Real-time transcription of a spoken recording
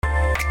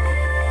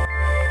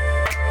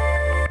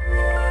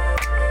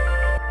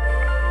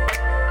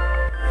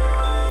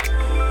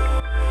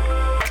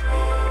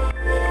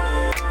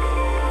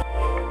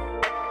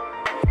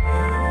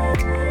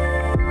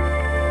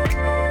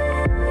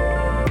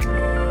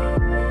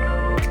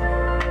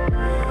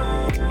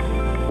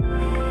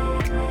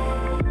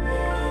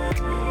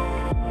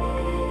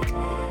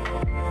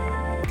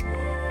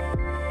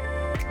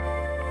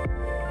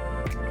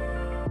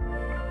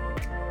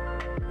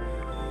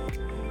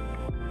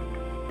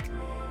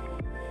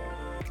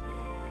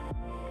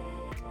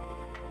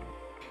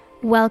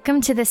Welcome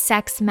to the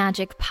Sex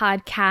Magic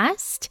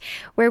Podcast,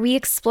 where we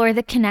explore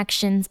the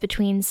connections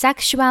between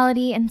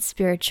sexuality and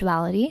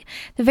spirituality,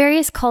 the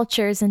various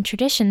cultures and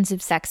traditions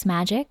of sex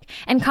magic,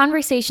 and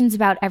conversations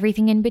about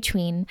everything in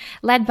between,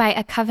 led by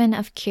a coven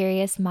of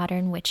curious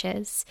modern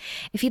witches.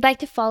 If you'd like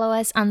to follow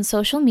us on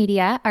social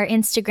media, our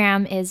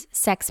Instagram is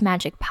Sex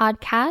Magic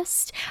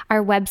Podcast,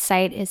 our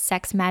website is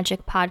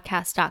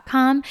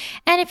sexmagicpodcast.com,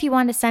 and if you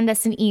want to send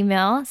us an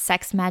email,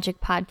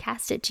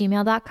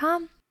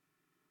 sexmagicpodcast@gmail.com.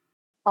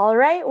 All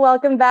right,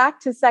 welcome back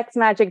to Sex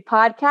Magic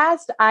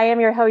Podcast. I am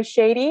your host,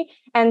 Shady,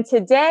 and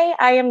today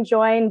I am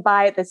joined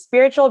by the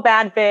spiritual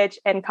bad bitch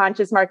and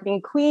conscious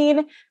marketing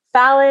queen,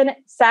 Fallon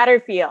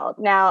Satterfield.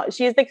 Now,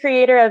 she's the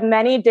creator of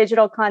many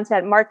digital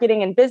content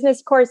marketing and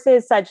business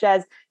courses, such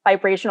as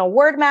vibrational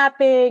word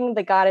mapping,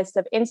 the goddess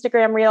of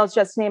Instagram Reels,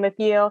 just to name a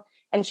few.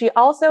 And she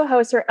also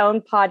hosts her own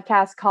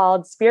podcast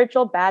called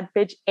Spiritual Bad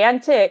Bitch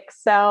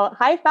Antics. So,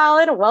 hi,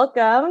 Fallon,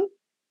 welcome.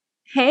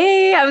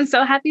 Hey, I'm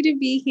so happy to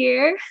be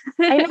here.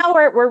 I know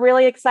we're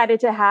really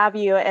excited to have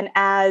you. And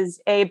as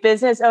a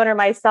business owner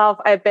myself,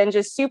 I've been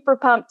just super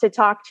pumped to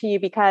talk to you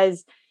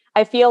because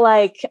I feel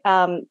like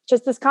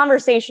just this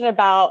conversation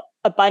about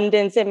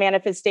abundance and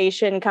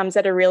manifestation comes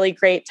at a really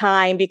great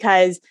time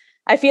because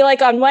I feel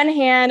like on one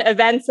hand,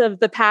 events of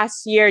the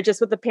past year,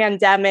 just with the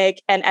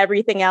pandemic and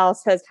everything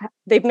else,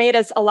 they've made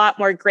us a lot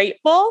more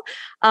grateful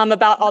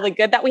about all the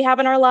good that we have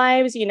in our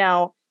lives. You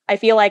know, I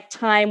feel like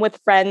time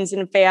with friends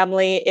and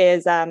family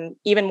is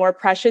even more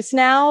precious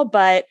now.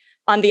 But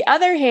on the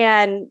other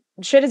hand,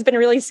 shit has been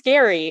really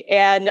scary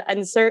and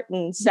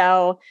uncertain.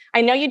 So I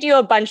know you do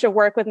a bunch of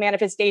work with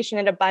manifestation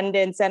and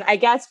abundance. And I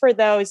guess for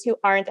those who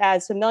aren't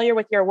as familiar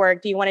with your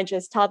work, do you want to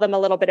just tell them a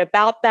little bit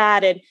about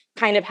that and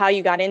kind of how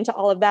you got into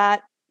all of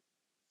that?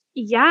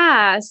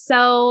 Yeah.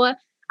 So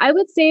I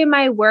would say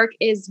my work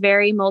is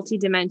very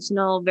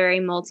multidimensional, very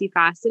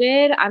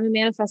multifaceted. I'm a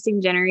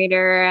manifesting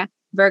generator,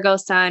 Virgo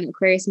sun,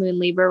 Aquarius moon,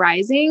 Libra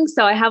rising.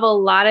 So I have a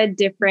lot of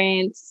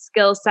different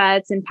skill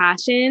sets and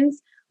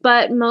passions,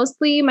 but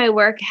mostly my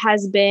work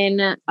has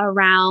been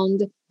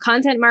around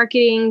content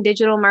marketing,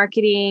 digital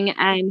marketing,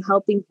 and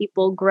helping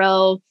people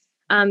grow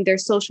their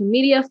social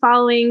media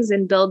followings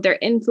and build their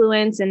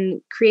influence and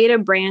create a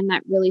brand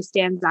that really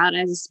stands out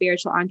as a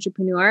spiritual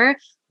entrepreneur.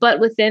 But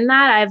within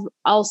that, I've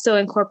also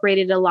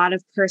incorporated a lot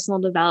of personal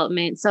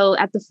development. So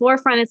at the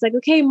forefront, it's like,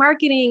 okay,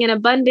 marketing and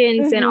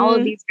abundance and all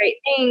of these great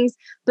things.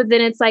 But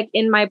then it's like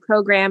in my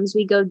programs,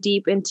 we go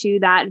deep into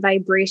that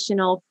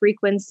vibrational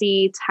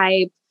frequency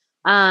type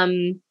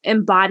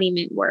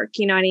embodiment work.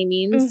 You know what I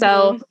mean?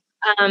 So,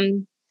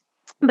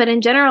 but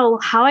in general,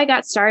 how I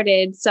got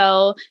started.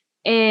 So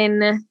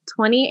in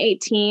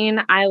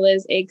 2018, I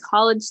was a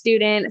college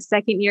student, a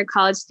second year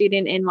college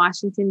student in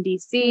Washington,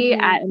 D.C.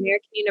 at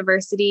American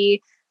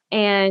University.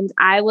 And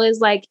I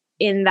was like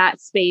in that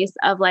space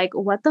of like,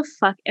 what the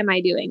fuck am I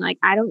doing? Like,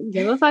 I don't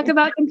give a fuck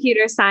about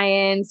computer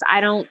science.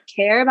 I don't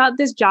care about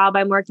this job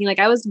I'm working. Like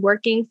I was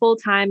working full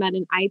time at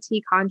an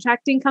IT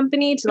contracting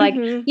company to like,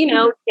 you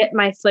know, get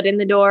my foot in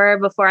the door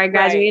before I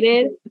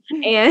graduated.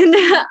 Right. And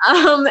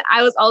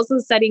I was also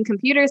studying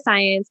computer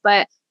science,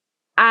 but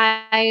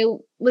I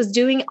was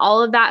doing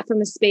all of that from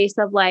a space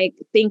of like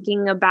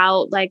thinking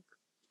about like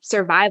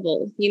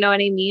survival. You know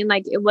what I mean?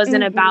 Like it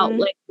wasn't about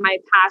like my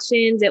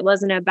passions. It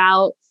wasn't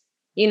about,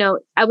 you know,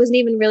 I wasn't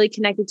even really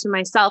connected to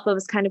myself. I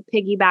was kind of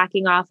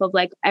piggybacking off of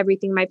like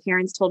everything my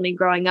parents told me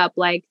growing up.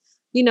 Like,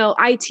 you know,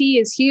 IT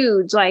is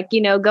huge. Like, you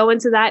know, go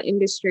into that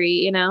industry,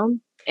 you know?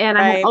 And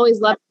I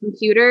always loved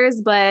computers,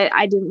 but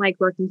I didn't like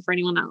working for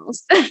anyone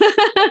else.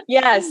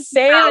 Yes,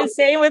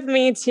 same with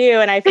me too.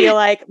 And I feel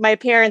like my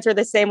parents are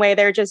the same way.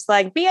 They're just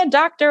like, be a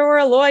doctor or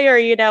a lawyer,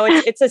 you know,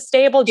 it's a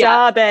stable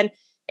job. And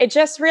it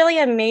just really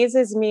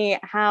amazes me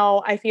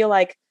how I feel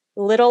like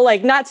little,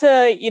 like not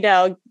to, you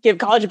know, give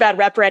college a bad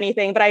rep or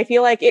anything, but I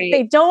feel like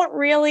they don't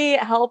really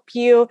help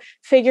you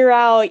figure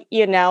out,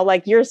 you know,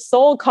 like your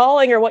soul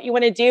calling or what you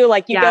want to do.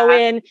 Like you go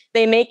in,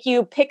 they make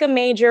you pick a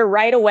major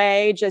right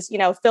away, just, you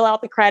know, fill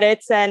out the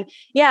credits. And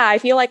yeah, I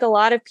feel like a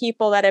lot of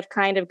people that have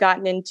kind of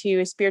gotten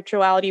into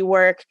spirituality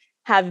work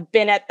have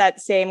been at that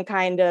same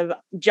kind of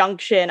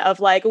junction of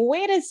like,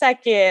 wait a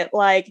second,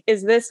 like,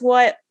 is this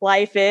what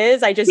life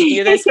is? I just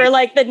do this for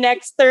like the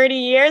next 30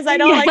 years. I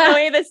don't like the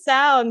way this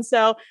sounds.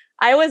 So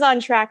I was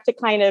on track to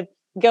kind of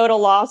go to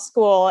law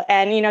school.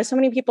 And, you know, so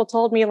many people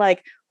told me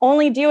like,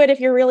 only do it if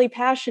you're really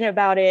passionate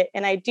about it.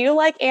 And I do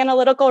like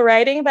analytical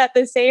writing, but at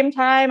the same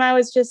time, I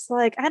was just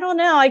like, I don't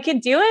know, I could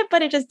do it,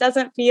 but it just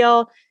doesn't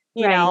feel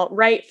you know,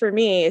 right for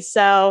me.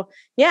 So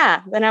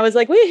yeah, then I was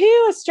like,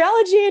 woohoo,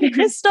 astrology and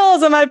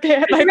crystals. And my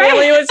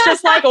family was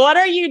just like, what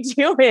are you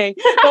doing?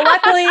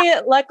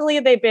 But luckily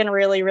they've been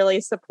really, really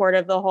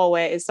supportive the whole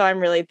way. So I'm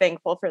really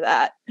thankful for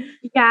that.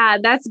 Yeah,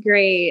 that's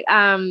great.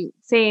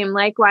 Same.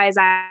 Likewise,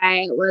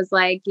 I was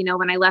like, you know,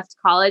 when I left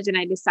college and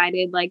I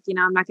decided like, you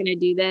know, I'm not going to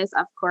do this.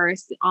 Of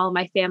course, all of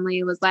my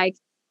family was like,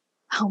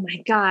 oh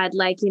my God,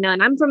 like, you know,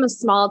 and I'm from a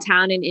small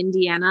town in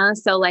Indiana.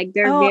 So like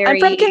they're very... I'm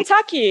from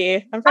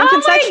Kentucky. My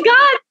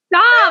God.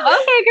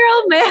 Stop. Okay,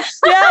 girl, man.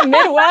 Yeah,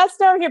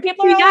 Midwest over here.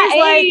 People are always A.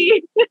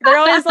 like, they're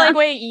always like,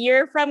 wait,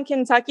 you're from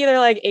Kentucky? They're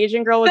like,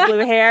 Asian girl with blue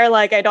hair.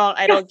 Like, I don't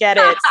get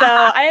it. So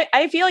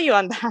I feel you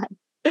on that.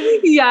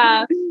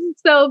 Yeah.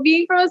 So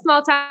being from a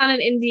small town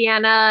in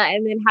Indiana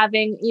and then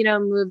having,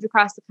 moved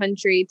across the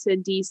country to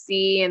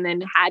DC and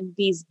then had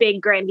these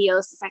big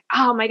grandiose, it's like,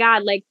 oh my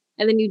God, like,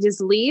 and then you just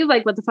leave,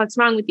 like, what the fuck's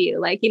wrong with you?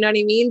 Like, you know what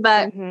I mean?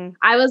 But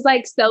I was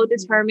like so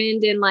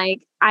determined and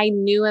like, I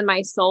knew in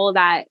my soul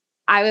that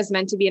I was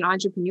meant to be an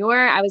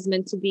entrepreneur. I was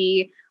meant to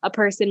be a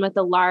person with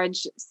a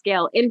large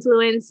scale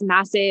influence,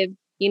 massive,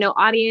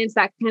 audience,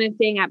 that kind of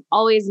thing. I've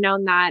always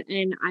known that.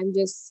 And I'm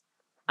just,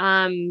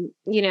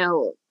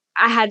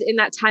 I had in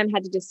that time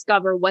had to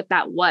discover what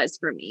that was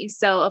for me.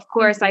 So of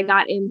course I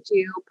got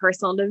into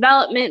personal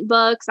development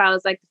books. I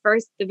was like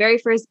the very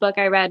first book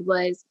I read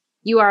was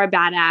You Are a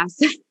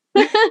Badass.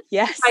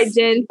 Yes. By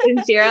Jen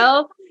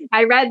Sincero.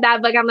 I read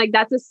that book. I'm like,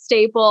 that's a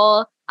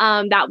staple.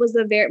 That was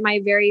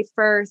my very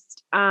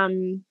first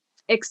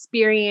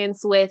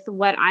experience with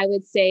what I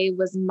would say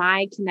was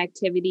my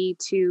connectivity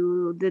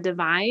to the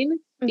divine,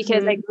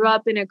 because I grew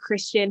up in a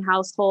Christian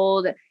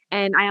household.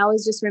 And I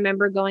always just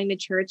remember going to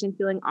church and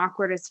feeling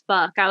awkward as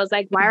fuck. I was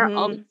like, why are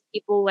all these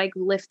people like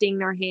lifting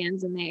their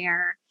hands in the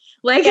air?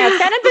 Like, yeah,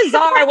 it's kind of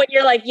bizarre when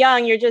you're like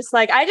young. You're just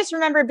like, I just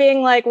remember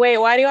being like, wait,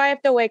 why do I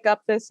have to wake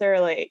up this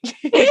early?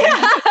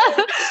 Yeah.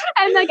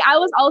 And like, I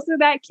was also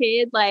that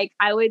kid. Like,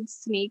 I would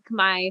sneak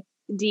my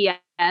DS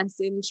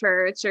in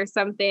church or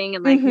something.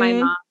 And like, my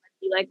mom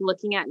would be like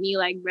looking at me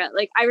like,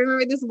 I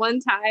remember this one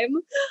time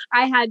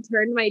I had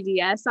turned my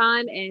DS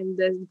on and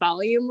the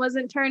volume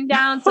wasn't turned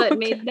down. So it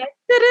made that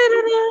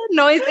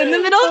noise in the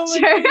middle of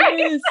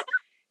church.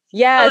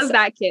 Yes. I was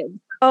that kid.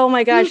 Oh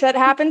my gosh, that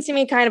happened to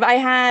me kind of.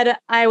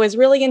 I was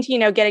really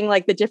into, getting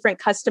like the different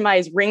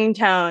customized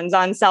ringtones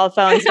on cell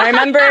phones. And I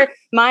remember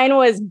mine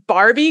was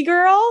Barbie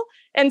Girl.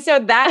 And so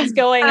that's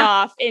going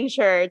off in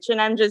church. And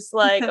I'm just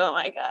like, oh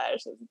my gosh,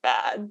 it's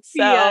bad.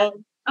 So, yeah.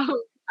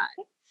 Oh,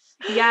 God.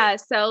 Yeah.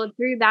 So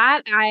through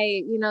that,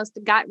 I,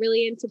 got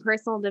really into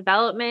personal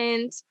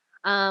development.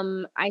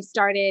 I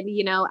started,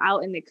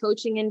 out in the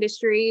coaching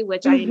industry,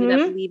 which I ended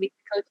up leaving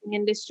the coaching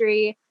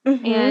industry.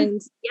 And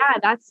yeah,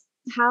 that's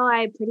how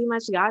I pretty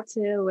much got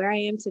to where I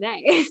am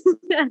today.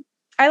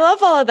 I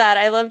love all of that.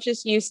 I love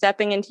just you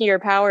stepping into your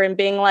power and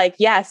being like,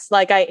 yes,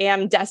 like I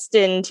am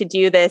destined to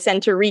do this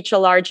and to reach a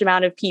large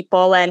amount of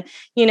people and,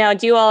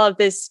 do all of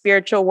this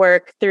spiritual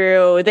work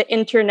through the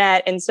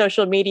internet and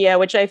social media,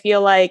 which I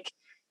feel like,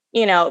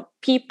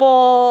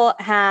 people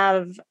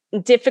have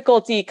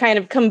difficulty kind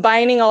of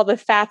combining all the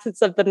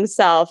facets of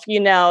themselves,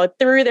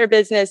 through their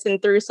business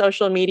and through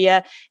social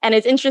media. And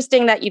it's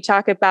interesting that you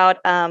talk about,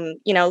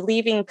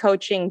 leaving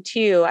coaching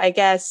too. I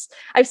guess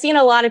I've seen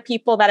a lot of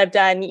people that have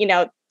done,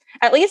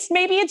 at least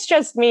maybe it's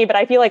just me, but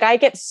I feel like I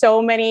get so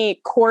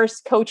many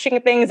course coaching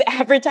things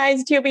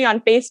advertised to me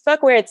on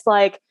Facebook where it's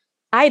like,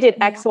 I did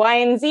X, Y,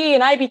 and Z,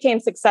 and I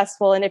became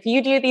successful. And if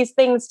you do these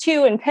things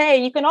too and pay,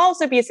 you can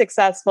also be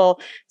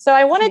successful. So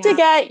I wanted to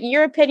get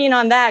your opinion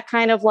on that,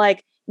 kind of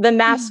like the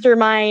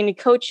mastermind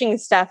coaching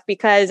stuff,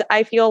 because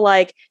I feel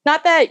like,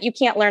 not that you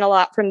can't learn a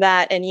lot from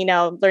that and,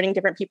 learning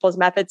different people's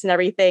methods and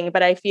everything,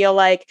 but I feel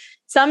like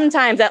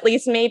sometimes, at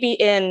least maybe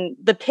in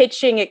the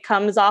pitching, it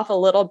comes off a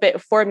little bit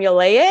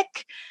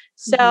formulaic.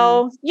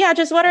 So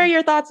just what are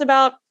your thoughts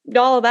about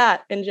all of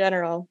that in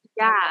general?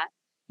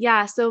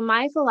 Yeah. So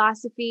my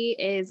philosophy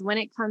is when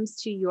it comes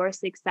to your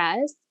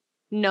success,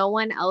 no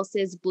one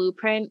else's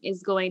blueprint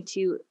is going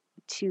to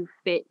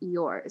fit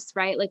yours,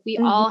 right? Like we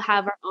all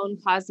have our own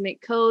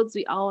cosmic codes.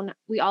 We all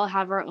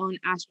have our own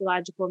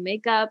astrological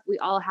makeup. We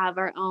all have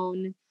our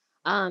own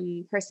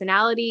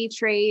personality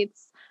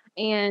traits.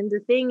 And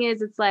the thing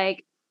is, it's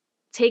like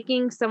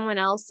taking someone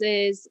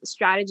else's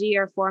strategy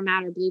or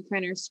format or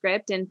blueprint or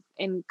script and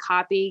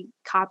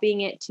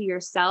copying it to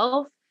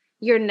yourself.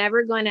 You're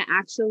never going to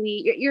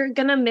you're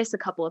going to miss a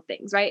couple of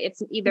things, right?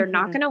 It's either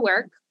not going to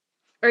work,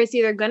 or it's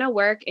either going to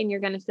work and you're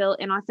going to feel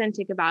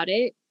inauthentic about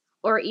it,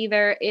 or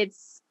either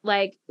it's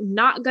like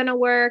not going to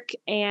work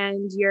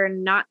and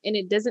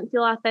it doesn't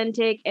feel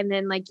authentic. And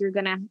then like, you're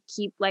going to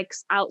keep like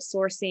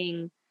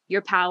outsourcing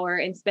your power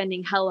and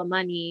spending hella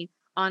money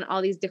on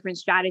all these different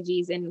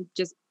strategies and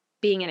just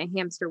being in a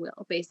hamster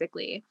wheel,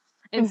 basically.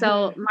 And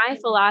so my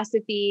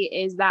philosophy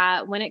is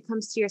that when it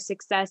comes to your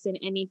success in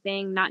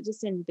anything, not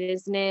just in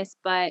business,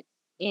 but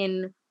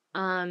in,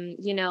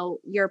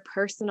 your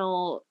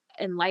personal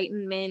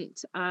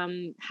enlightenment,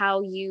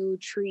 how you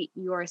treat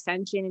your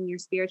ascension and your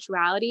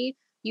spirituality,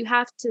 you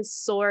have to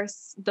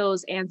source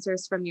those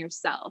answers from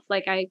yourself.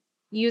 Like I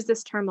use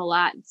this term a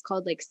lot. It's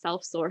called like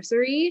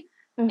self-sorcery.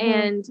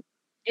 And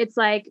it's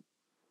like,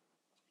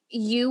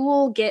 you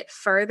will get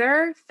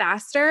further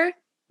faster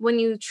when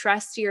you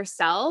trust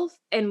yourself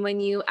and when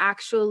you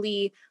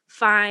actually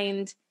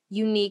find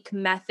unique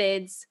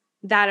methods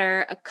that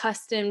are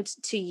accustomed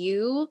to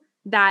you,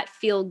 that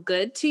feel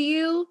good to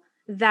you,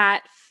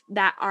 that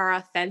are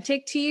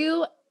authentic to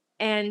you,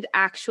 and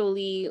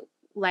actually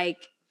like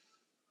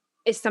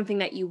is something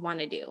that you want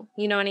to do.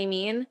 You know what I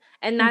mean?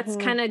 And that's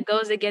Mm-hmm. kind of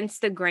goes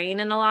against the grain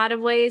in a lot of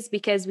ways,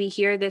 because we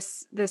hear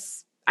this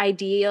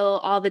ideal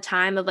all the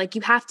time of like,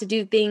 you have to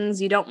do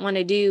things you don't want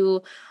to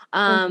do,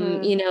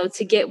 Mm-hmm. you know,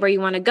 to get where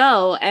you want to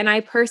go. And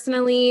I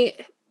personally,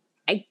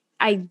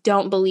 I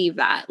don't believe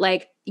that.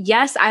 Like,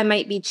 yes, I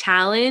might be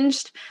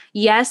challenged.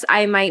 Yes,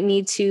 I might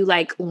need to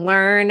like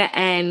learn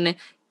and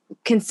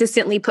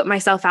consistently put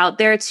myself out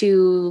there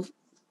to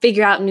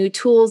figure out new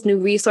tools, new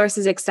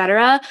resources,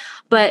 etc.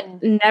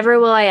 But never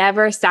will I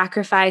ever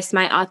sacrifice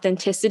my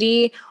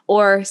authenticity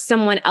or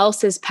someone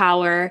else's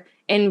power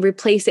and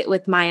replace it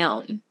with my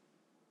own.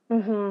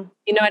 Mm-hmm.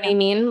 You know what I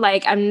mean?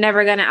 Like, I'm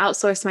never going to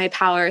outsource my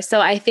power.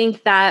 So I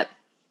think that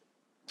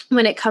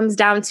when it comes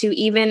down to,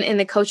 even in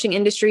the coaching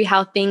industry,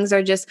 how things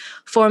are just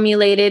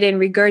formulated and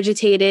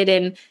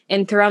regurgitated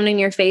and thrown in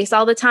your face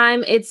all the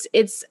time, it's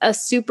a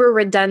super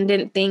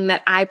redundant thing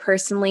that I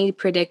personally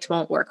predict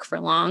won't work for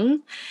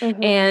long.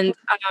 Mm-hmm.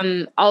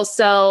 And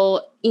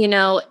also, you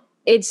know,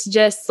 it's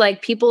just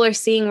like people are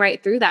seeing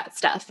right through that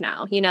stuff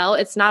now. You know,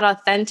 it's not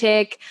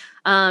authentic.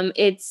 I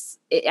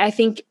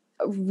think,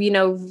 you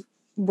know,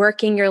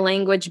 working your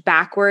language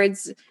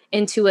backwards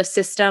into a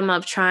system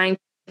of trying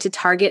to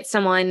target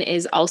someone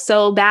is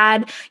also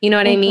bad. You know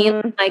what I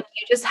mean? Like,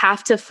 you just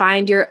have to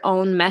find your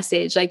own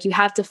message. Like, you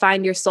have to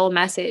find your soul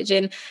message.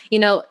 And, you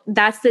know,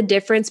 that's the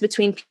difference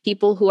between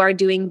people who are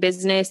doing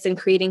business and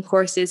creating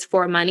courses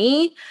for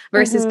money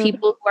versus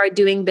people who are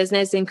doing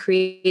business and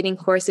creating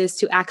courses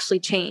to actually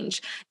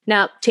change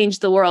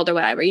the world or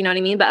whatever. You know what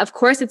I mean? But of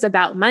course it's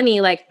about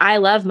money. Like, I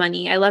love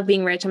money. I love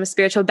being rich. I'm a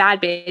spiritual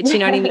bad bitch. You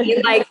know what I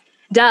mean? Like,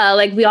 duh,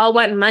 like, we all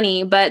want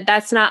money, but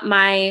that's not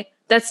where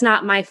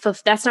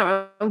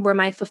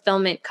my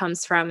fulfillment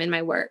comes from in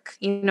my work.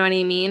 You know what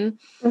I mean?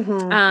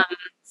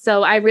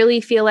 So I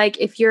really feel like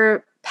if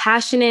you're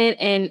passionate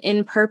and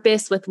in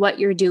purpose with what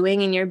you're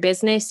doing in your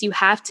business, you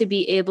have to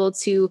be able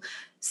to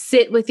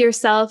sit with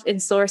yourself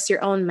and source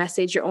your own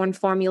message, your own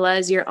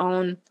formulas, your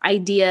own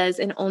ideas,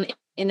 and own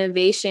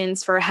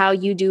innovations for how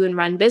you do and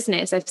run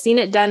business. I've seen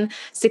it done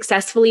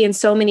successfully in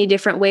so many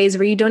different ways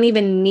where you don't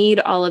even need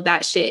all of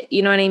that shit.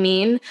 You know what I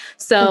mean?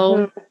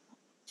 So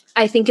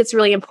I think it's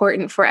really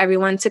important for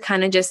everyone to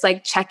kind of just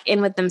like check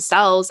in with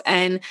themselves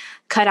and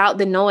cut out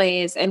the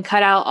noise and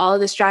cut out all of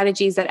the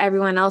strategies that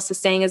everyone else is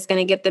saying is going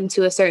to get them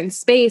to a certain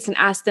space, and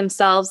ask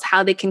themselves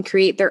how they can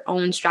create their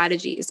own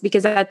strategies.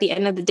 Because at the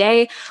end of the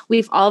day,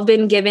 we've all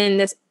been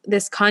given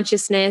this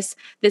consciousness,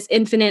 this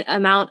infinite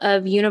amount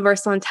of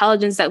universal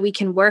intelligence that we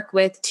can work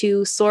with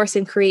to source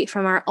and create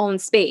from our own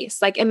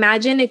space. Like,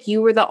 imagine if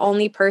you were the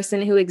only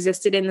person who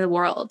existed in the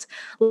world.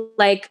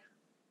 Like,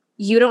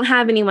 you don't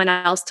have anyone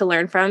else to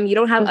learn from. You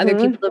don't have other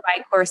people to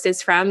buy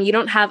courses from. You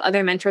don't have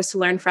other mentors to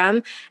learn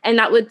from. And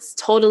that would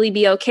totally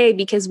be okay,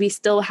 because we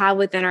still have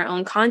within our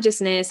own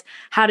consciousness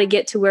how to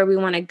get to where we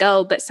want to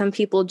go. But some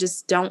people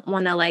just don't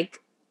want to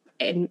like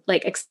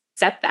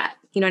accept that.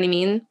 You know what I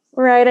mean?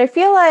 Right. I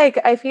feel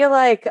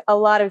like a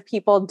lot of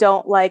people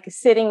don't like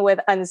sitting with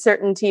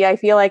uncertainty. I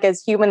feel like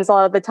as humans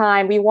all of the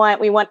time, we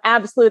want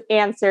absolute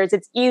answers.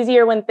 It's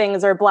easier when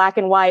things are black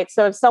and white.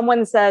 So if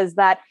someone says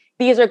that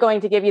these are going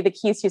to give you the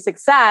keys to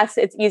success,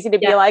 it's easy to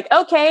be like,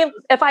 okay,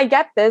 if I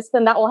get this,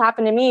 then that will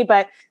happen to me.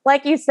 But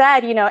like you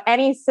said, you know,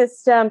 any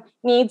system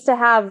needs to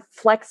have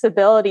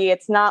flexibility.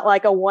 It's not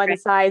like a one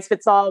size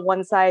fits all,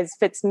 one size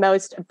fits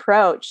most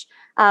approach.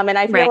 And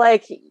I feel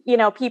like, you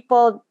know,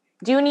 people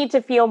do need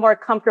to feel more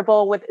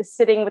comfortable with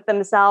sitting with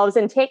themselves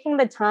and taking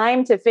the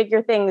time to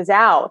figure things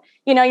out.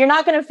 You know, you're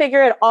not going to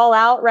figure it all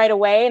out right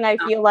away. And I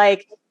feel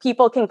like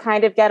people can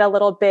kind of get a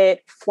little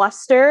bit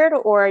flustered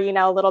or, you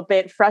know, a little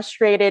bit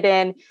frustrated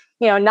in,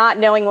 you know, not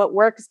knowing what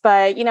works,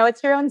 but, you know,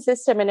 it's your own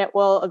system and it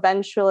will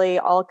eventually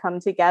all come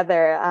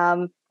together.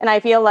 And I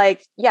feel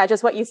like, yeah,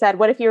 just what you said,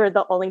 what if you were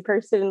the only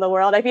person in the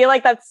world? I feel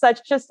like that's such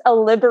just a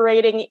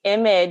liberating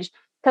image.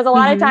 Because a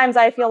lot of times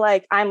I feel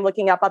like I'm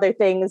looking up other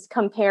things,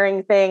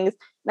 comparing things.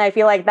 And I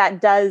feel like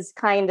that does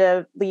kind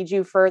of lead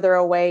you further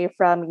away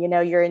from, you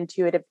know, your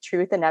intuitive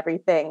truth and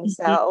everything.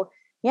 So,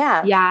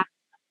 yeah. Yeah,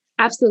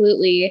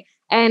 absolutely.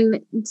 And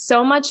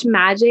so much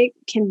magic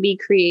can be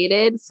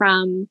created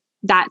from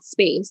that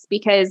space,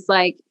 because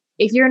like,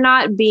 if you're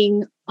not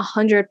being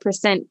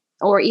 100%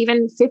 or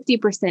even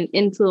 50%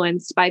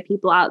 influenced by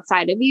people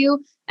outside of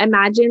you,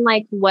 imagine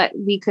like what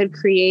we could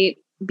create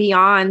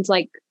beyond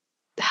like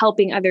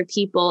helping other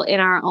people in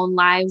our own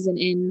lives and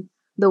in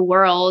the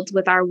world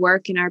with our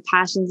work and our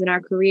passions and our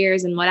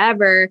careers and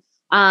whatever,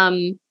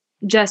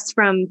 just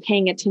from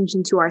paying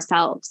attention to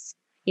ourselves.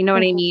 You know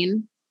what I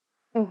mean?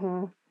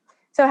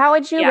 So how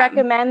would you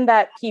recommend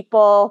that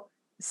people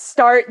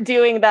start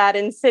doing that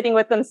and sitting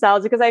with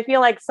themselves? Because I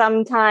feel like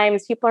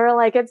sometimes people are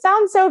like, it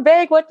sounds so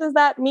vague. What does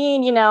that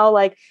mean? You know,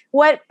 like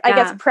what, I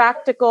guess,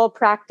 practical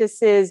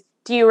practices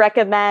do you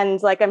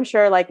recommend? Like, I'm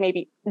sure like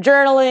maybe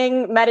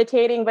journaling,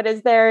 meditating, but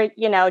is there,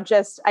 you know,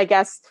 just, I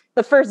guess,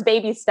 the first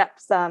baby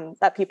steps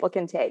that people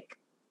can take?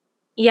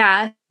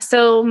 Yeah.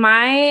 So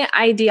my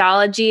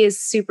ideology is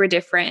super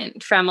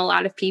different from a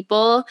lot of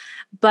people,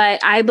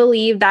 but I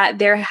believe that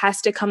there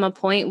has to come a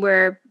point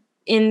where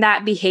in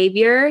that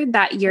behavior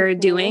that you're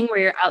doing, where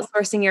you're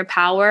outsourcing your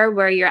power,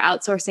 where you're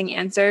outsourcing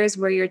answers,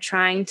 where you're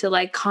trying to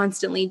like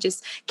constantly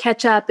just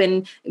catch up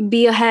and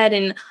be ahead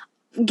and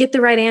get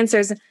the right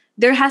answers,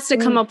 there has to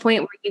come a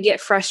point where you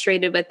get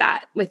frustrated with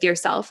that, with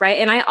yourself, right?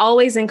 And I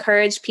always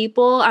encourage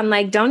people, I'm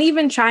like, don't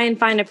even try and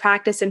find a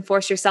practice and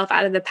force yourself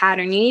out of the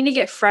pattern. You need to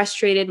get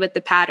frustrated with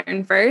the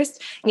pattern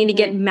first. You need to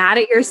get mad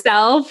at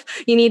yourself.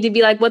 You need to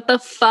be like, what the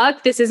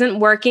fuck? This isn't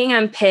working.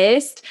 I'm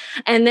pissed.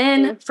 And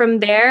then from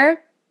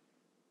there,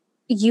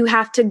 you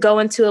have to go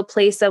into a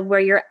place of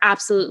where you're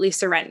absolutely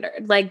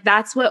surrendered. Like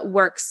that's what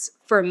works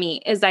for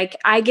me, is like,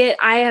 I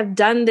have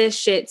done this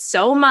shit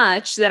so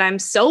much that I'm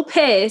so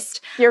pissed.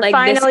 You're like,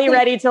 finally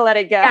ready to let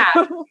it go. Yeah.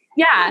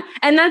 Yeah.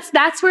 And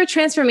that's where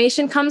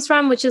transformation comes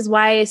from, which is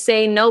why I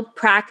say no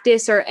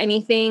practice or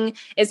anything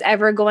is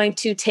ever going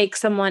to take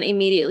someone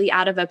immediately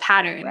out of a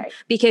pattern,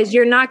 because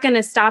you're not going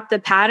to stop the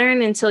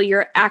pattern until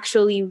you're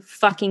actually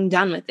fucking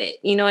done with it.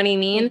 You know what I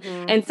mean?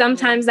 And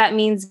sometimes that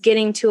means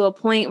getting to a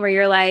point where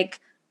you're like,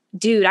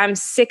 dude, I'm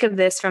sick of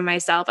this from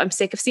myself. I'm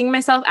sick of seeing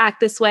myself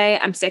act this way.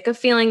 I'm sick of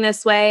feeling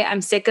this way.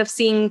 I'm sick of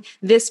seeing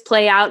this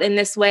play out in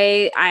this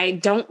way. I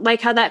don't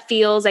like how that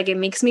feels. Like it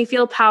makes me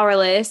feel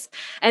powerless.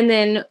 And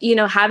then, you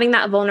know, having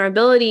that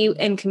vulnerability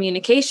and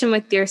communication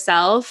with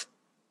yourself,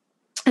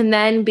 and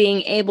then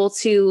being able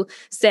to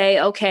say,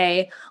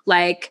 okay,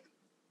 like,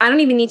 I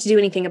don't even need to do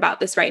anything about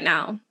this right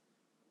now.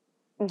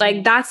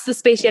 Like that's the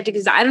space you have to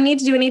use. I don't need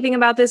to do anything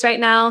about this right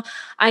now.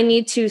 I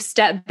need to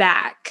step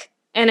back.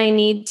 And I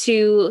need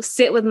to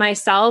sit with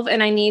myself,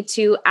 and I need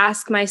to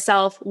ask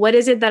myself, what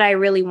is it that I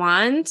really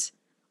want?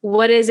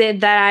 What is it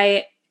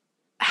that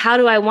how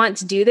do I want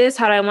to do this?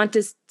 How do I want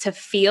this to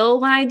feel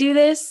when I do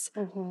this?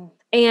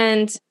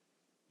 And,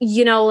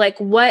 you know, like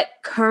what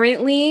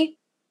currently,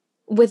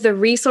 with the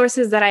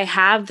resources that I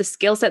have, the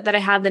skill set that I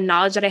have, the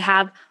knowledge that I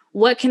have,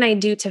 what can I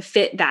do to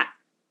fit that?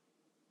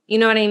 You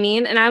know what I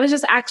mean? And I was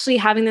just actually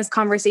having this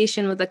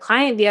conversation with a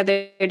client the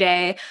other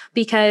day,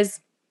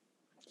 because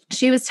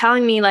she was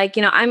telling me like,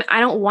 you know, I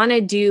don't want to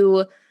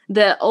do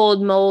the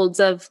old molds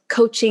of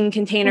coaching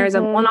containers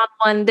of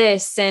one-on-one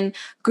this and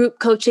group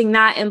coaching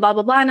that and blah,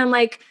 blah, blah. And I'm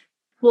like,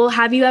 well,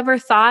 have you ever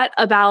thought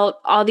about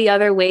all the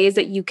other ways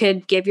that you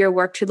could give your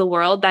work to the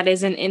world that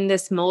isn't in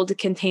this mold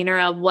container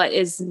of what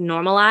is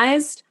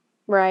normalized?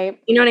 Right.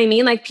 You know what I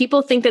mean? Like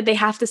people think that they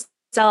have to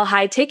sell a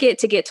high ticket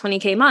to get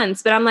 20K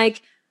months, but I'm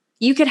like,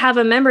 you could have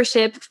a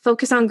membership,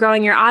 focus on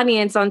growing your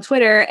audience on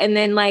Twitter, and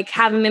then like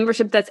have a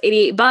membership that's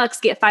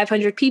 $88, get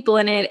 500 people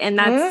in it. And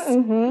that's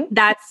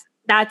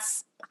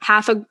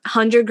half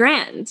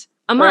 $100,000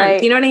 a month.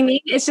 Right. You know what I mean?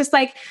 It's just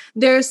like,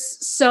 there's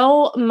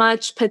so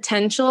much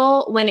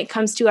potential when it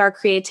comes to our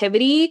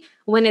creativity,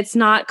 when it's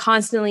not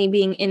constantly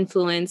being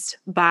influenced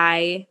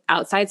by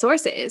outside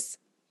sources.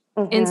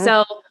 And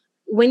so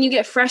when you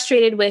get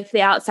frustrated with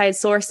the outside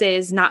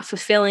sources not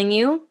fulfilling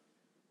you,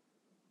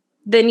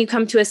 then you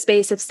come to a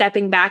space of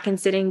stepping back and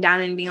sitting down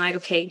and being like,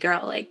 okay,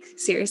 girl, like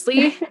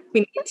seriously,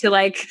 we need to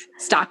like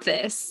stop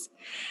this.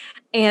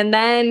 And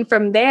then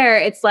from there,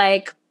 it's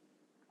like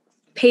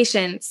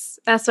patience.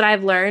 That's what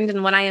I've learned.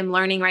 And what I am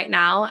learning right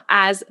now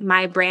as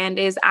my brand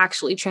is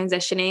actually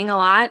transitioning a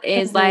lot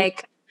is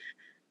like,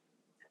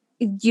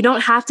 you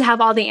don't have to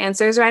have all the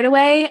answers right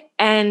away.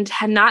 And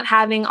not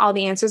having all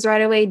the answers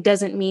right away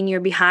doesn't mean you're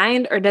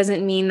behind, or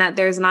doesn't mean that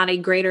there's not a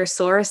greater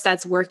source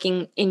that's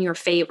working in your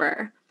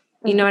favor.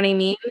 You know what I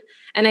mean?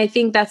 And I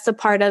think that's the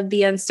part of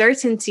the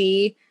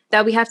uncertainty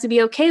that we have to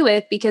be okay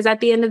with, because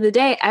at the end of the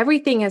day,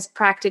 everything is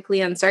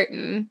practically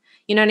uncertain.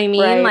 You know what I mean?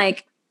 Right.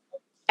 Like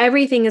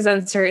everything is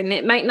uncertain.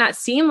 It might not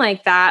seem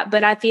like that,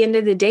 but at the end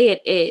of the day,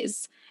 it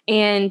is.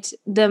 And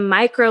the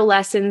micro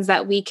lessons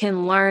that we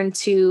can learn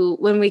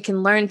when we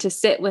can learn to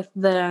sit with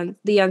the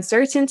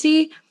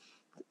uncertainty,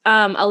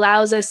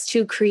 allows us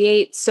to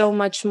create so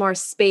much more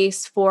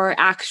space for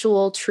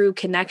actual true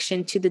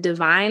connection to the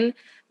divine,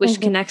 which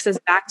connects us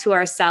back to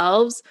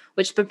ourselves,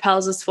 which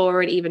propels us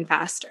forward even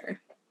faster.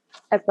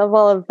 I love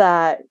all of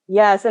that.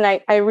 Yes. And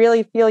I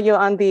really feel you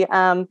on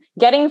the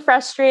getting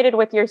frustrated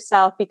with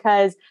yourself,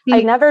 because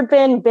I've never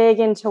been big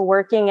into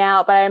working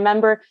out. But I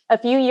remember a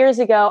few years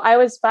ago, I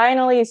was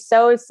finally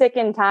so sick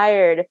and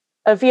tired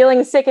of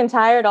feeling sick and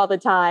tired all the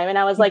time. And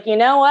I was like, you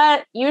know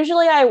what?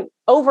 Usually I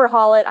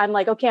overhaul it. I'm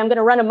like, okay, I'm going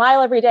to run a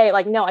mile every day.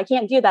 Like, no, I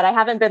can't do that. I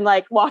haven't been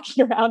like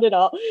walking around at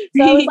all.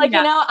 So I was like,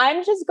 you know,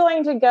 I'm just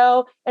going to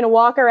go and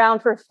walk around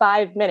for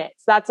 5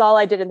 minutes. That's all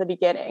I did in the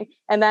beginning.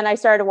 And then I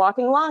started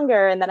walking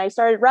longer, and then I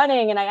started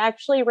running, and I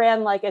actually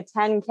ran like a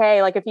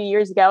 10K like a few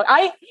years ago.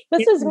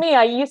 This is me.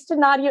 I used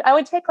to I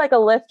would take like a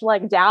lift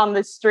like down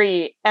the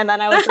street, and then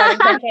I was running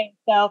 10K.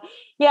 So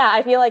yeah,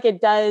 I feel like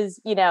it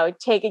does, you know,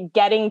 take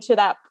getting to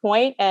that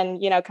point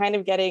and, you know, kind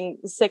of getting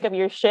sick of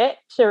your shit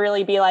to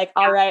really be like,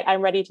 all right,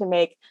 I'm ready to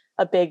make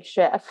a big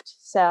shift.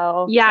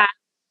 So yeah.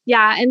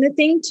 And the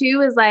thing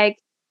too is like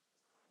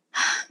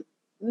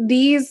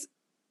the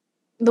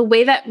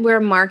way that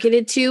we're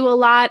marketed to a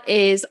lot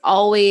is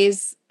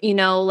always, you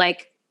know,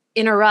 like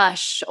in a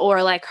rush,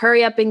 or like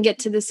hurry up and get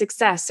to the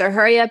success, or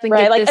hurry up and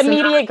get like this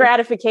immediate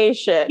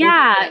gratification.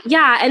 Yeah.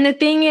 And the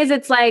thing is,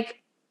 it's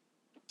like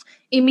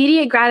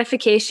immediate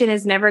gratification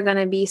is never going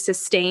to be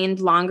sustained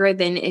longer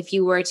than if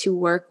you were to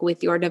work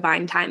with your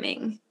divine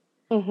timing.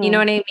 You know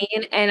what I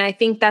mean? And I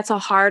think that's a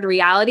hard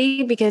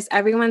reality because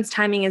everyone's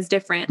timing is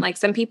different. Like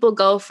some people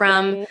go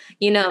from,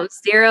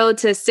 0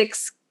 to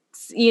six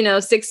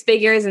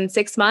figures in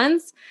 6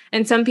 months.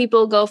 And some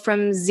people go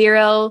from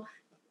 0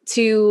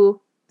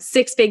 to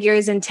 6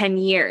 figures in 10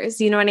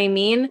 years. You know what I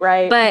mean?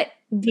 Right. But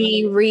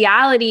the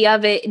reality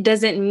of it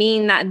doesn't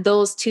mean that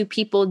those two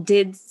people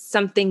did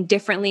something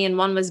differently and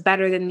one was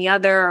better than the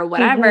other or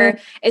whatever.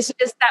 It's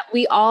just that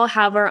we all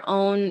have our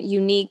own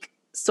unique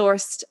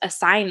sourced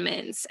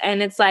assignments.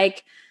 And it's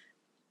like,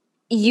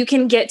 you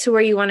can get to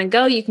where you want to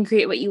go. You can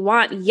create what you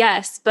want.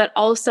 Yes. But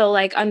also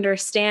like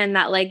understand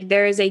that like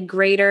there is a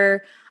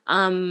greater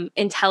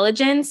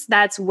intelligence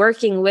that's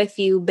working with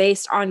you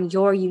based on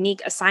your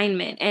unique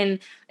assignment. And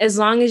as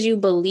long as you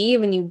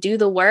believe and you do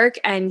the work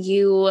and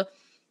you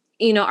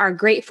are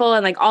grateful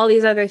and like all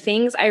these other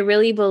things, I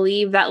really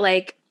believe that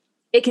like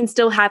it can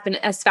still happen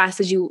as fast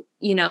as you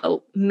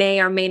may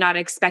or may not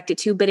expect it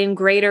to, but in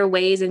greater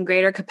ways and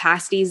greater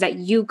capacities that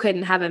you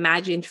couldn't have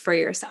imagined for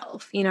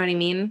yourself. You know what I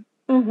mean?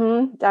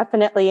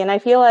 Definitely. And I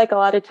feel like a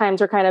lot of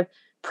times we're kind of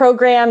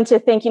programmed to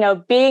think,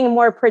 being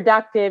more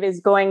productive is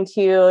going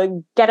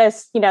to get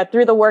us,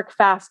 through the work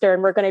faster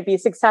and we're going to be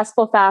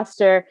successful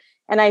faster.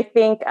 And I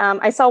think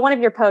I saw one of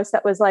your posts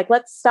that was like,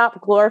 let's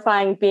stop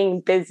glorifying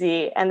being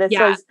busy. And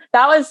that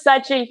was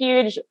such a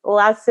huge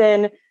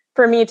lesson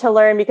for me to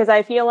learn, because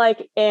I feel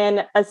like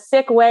in a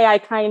sick way, I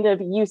kind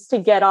of used to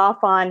get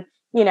off on,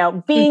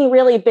 being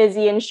really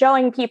busy and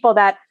showing people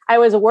that I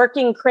was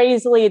working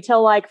crazily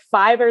till like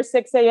 5 or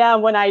 6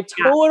 a.m. when I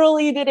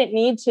totally didn't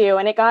need to.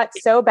 And it got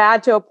so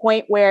bad to a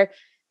point where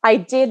I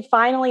did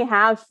finally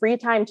have free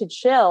time to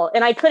chill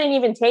and I couldn't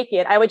even take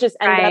it. I would just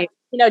end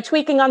up,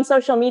 tweaking on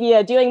social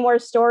media, doing more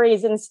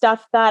stories and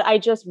stuff that I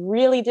just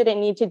really didn't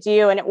need to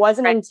do. And it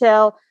wasn't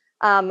until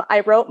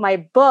I wrote my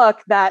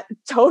book that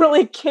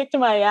totally kicked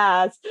my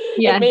ass.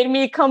 It made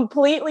me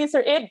completely,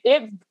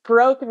 it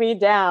broke me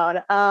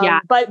down.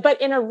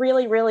 But in a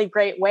really, really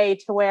great way,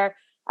 to where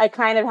I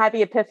kind of had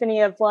the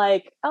epiphany of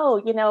like, oh,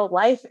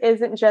 life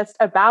isn't just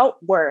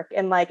about work.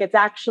 And like, it's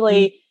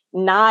actually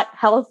not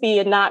healthy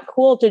and not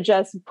cool to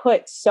just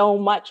put so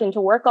much into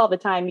work all the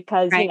time,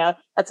 because,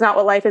 that's not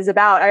what life is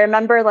about. I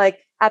remember like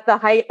at the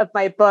height of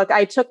my book,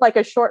 I took like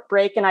a short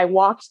break and I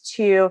walked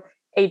to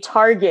a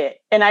Target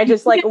and I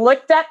just like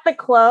looked at the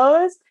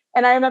clothes.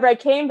 And I remember I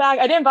came back,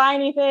 I didn't buy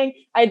anything.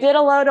 I did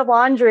a load of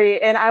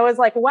laundry and I was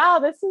like, wow,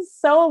 this is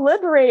so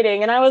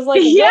liberating. And I was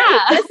like,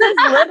 this is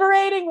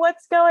liberating.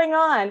 What's going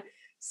on?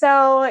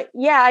 So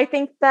yeah, I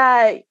think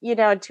that,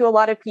 to a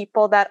lot of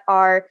people that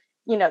are,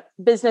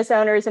 business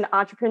owners and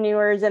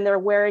entrepreneurs, and they're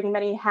wearing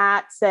many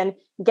hats and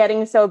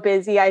getting so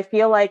busy, I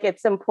feel like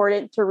it's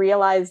important to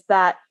realize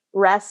that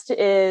rest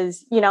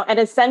is, an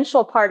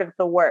essential part of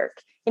the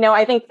work.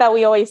 I think that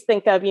we always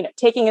think of,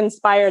 taking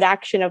inspired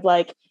action of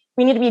like,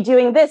 we need to be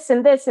doing this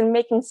and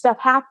making stuff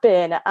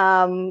happen.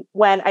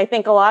 When I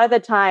think a lot of the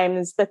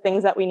times the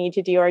things that we need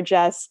to do are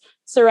just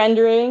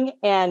surrendering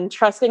and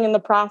trusting in the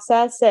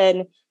process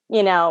and,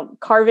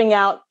 carving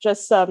out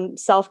just some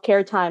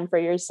self-care time for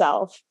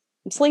yourself.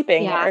 I'm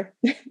sleeping here.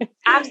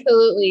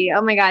 Absolutely.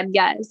 Oh my God.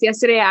 Yes.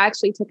 Yesterday, I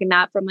actually took a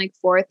nap from like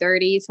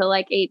 4:30 to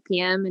like 8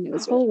 p.m. and it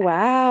was really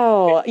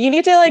wow. You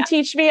need to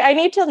teach me. I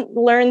need to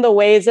learn the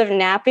ways of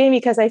napping,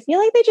 because I feel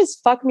like they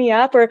just fuck me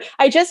up, or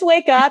I just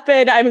wake up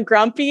and I'm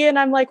grumpy and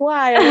I'm like,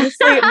 why? I want to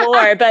sleep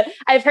more. But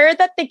I've heard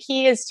that the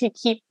key is to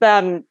keep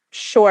them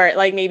short,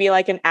 like maybe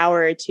like an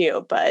hour or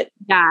two, but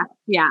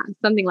yeah,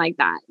 something like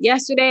that.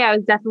 Yesterday, I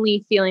was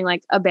definitely feeling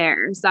like a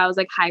bear. So I was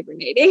like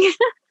hibernating.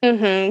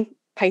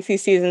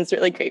 Pisces season is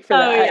really great for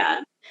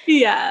that.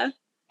 Yeah.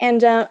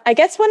 And I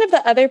guess one of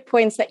the other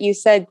points that you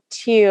said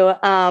too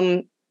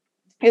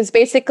is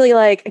basically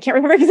like, I can't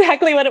remember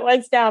exactly what it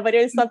was now, but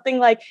it was something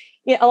like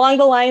along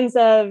the lines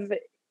of,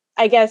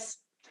 I guess,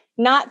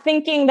 not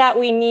thinking that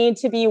we need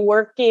to be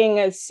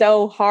working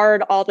so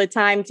hard all the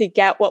time to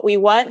get what we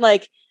want.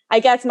 Like, I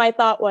guess my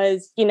thought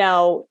was,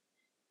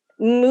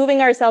 moving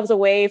ourselves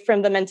away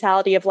from the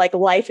mentality of like,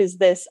 life is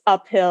this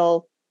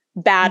uphill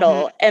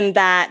battle, and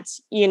that,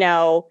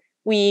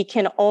 we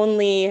can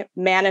only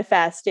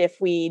manifest if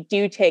we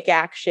do take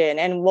action,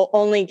 and we'll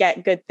only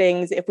get good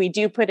things if we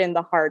do put in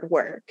the hard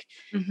work.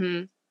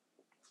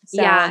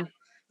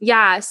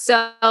 Yeah.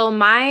 So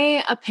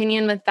my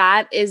opinion with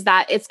that is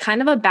that it's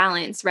kind of a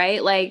balance,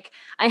 right? Like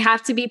I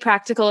have to be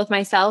practical with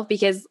myself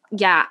because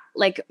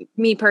like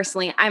me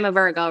personally, I'm a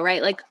Virgo,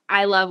 right? Like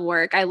I love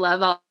work. I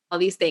love all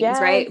these things,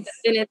 right? But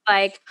then it's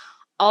like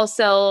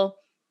also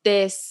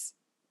this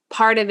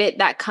part of it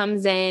that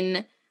comes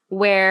in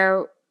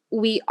where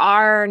we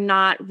are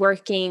not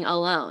working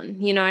alone.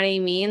 You know what I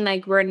mean?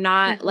 Like we're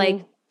not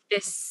like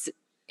this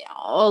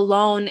a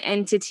lone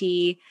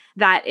entity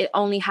that it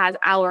only has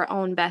our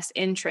own best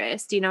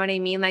interest. You know what I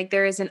mean? Like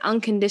there is an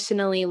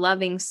unconditionally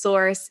loving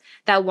source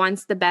that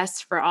wants the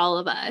best for all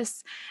of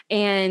us.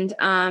 And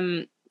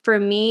for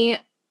me,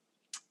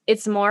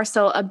 it's more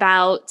so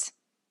about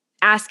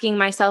asking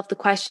myself the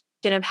question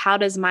of how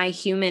does my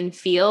human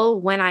feel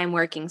when I'm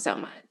working so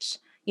much?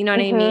 You know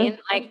what I mean?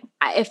 Like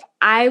if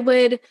I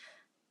would,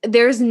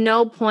 there's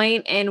no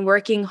point in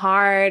working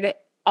hard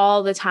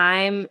all the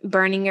time,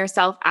 burning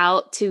yourself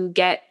out to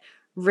get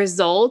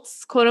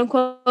results, quote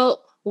unquote,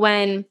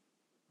 when,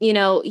 you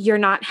know, you're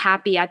not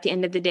happy at the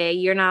end of the day.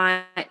 You're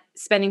not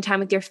spending time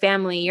with your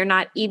family. You're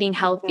not eating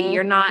healthy.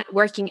 You're not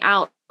working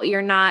out.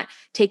 You're not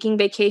taking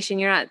vacation.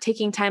 You're not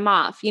taking time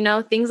off. You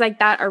know, things like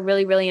that are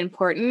really, really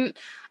important.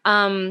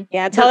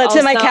 Yeah, tell it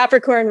to my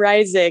Capricorn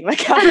rising. My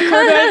Capricorn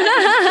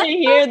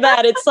rising, you hear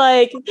that? It's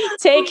like,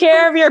 take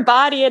care of your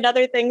body and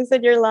other things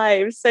in your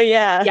life. So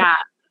yeah.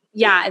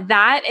 Yeah,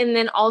 that. And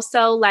then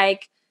also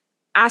like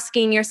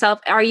asking yourself,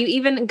 are you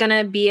even going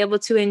to be able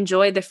to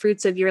enjoy the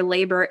fruits of your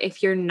labor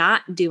if you're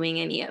not doing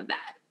any of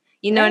that?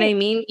 You know what I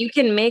mean? You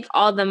can make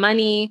all the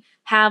money,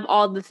 have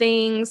all the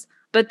things,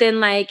 but then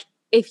like,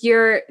 if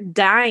you're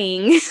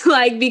dying,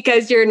 like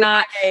because you're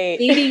not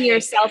feeding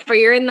yourself or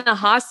you're in the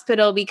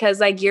hospital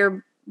because like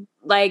your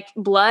like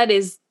blood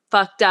is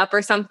fucked up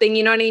or something,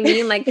 you know what I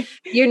mean? Like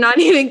you're not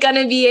even going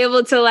to be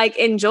able to like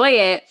enjoy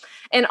it.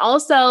 And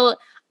also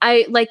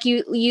I like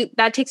you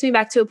that takes me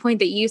back to a point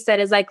that you said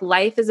is like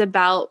life is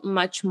about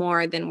much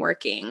more than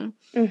working.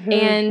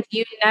 And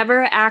you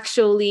never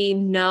actually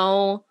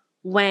know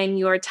when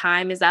your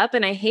time is up.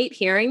 And I hate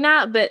hearing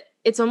that, but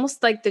it's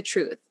almost like the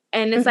truth.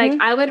 And it's like,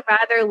 I would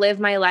rather live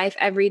my life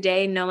every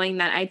day knowing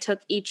that I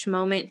took each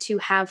moment to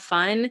have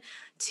fun,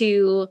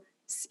 to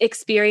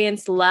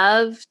experience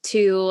love,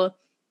 to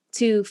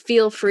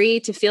feel free,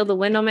 to feel the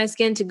wind on my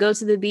skin, to go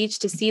to the beach,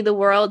 to see the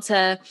world,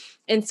 to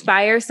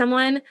inspire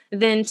someone,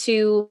 than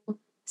to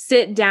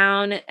sit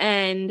down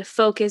and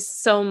focus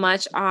so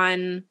much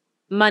on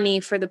money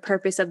for the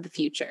purpose of the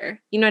future.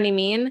 You know what I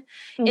mean?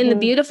 And the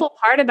beautiful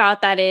part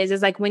about that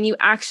is like when you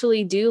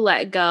actually do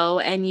let go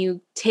and you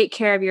take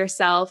care of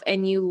yourself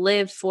and you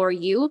live for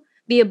you,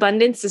 the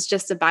abundance is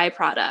just a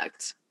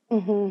byproduct.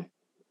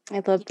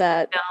 I love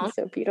that. You know? It's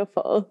so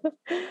beautiful.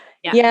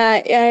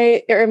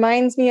 It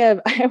reminds me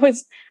of I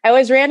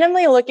was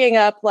randomly looking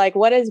up like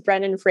what has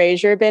Brendan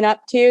Fraser been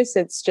up to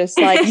since just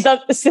like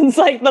since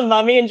like The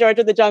Mummy and George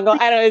of the Jungle.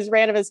 I don't know, it was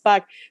random as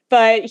fuck.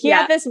 But he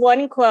had this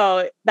one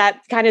quote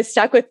that kind of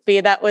stuck with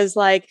me that was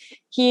like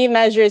he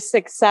measures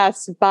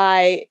success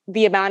by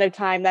the amount of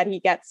time that he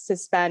gets to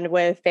spend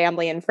with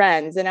family and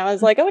friends. And I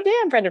was like, oh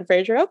damn, Brendan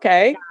Fraser,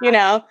 okay. You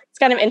know, it's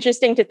kind of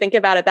interesting to think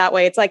about it that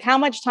way. It's like how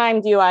much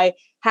time do I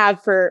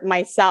have for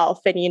myself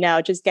and, you know,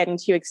 just getting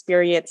to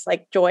experience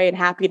like joy and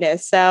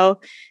happiness. So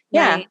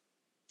yeah. Right.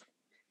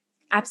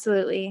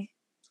 Absolutely.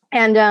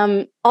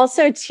 And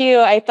also too,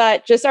 I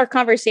thought just our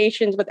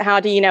conversations with how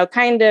to, you know,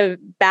 kind of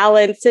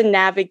balance and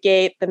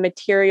navigate the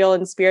material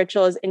and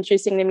spiritual is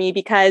interesting to me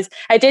because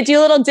I did do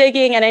a little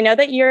digging and I know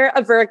that you're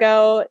a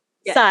Virgo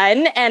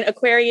sun and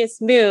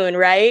Aquarius moon,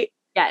 right?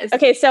 Yes.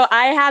 Okay, so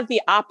I have the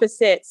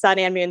opposite sun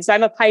and moon. So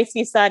I'm a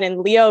Pisces sun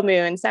and Leo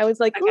moon. So I was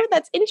like, ooh,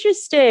 that's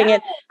interesting. Yeah.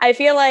 And I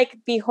feel like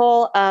the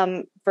whole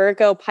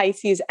Virgo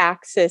Pisces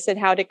axis and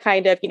how to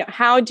kind of, you know,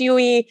 how do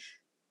we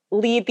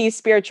lead these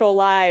spiritual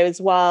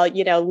lives while,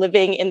 you know,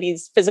 living in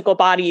these physical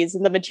bodies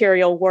in the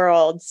material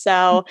world.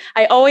 So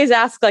I always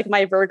ask like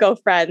my Virgo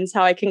friends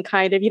how I can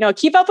kind of, you know,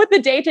 keep up with the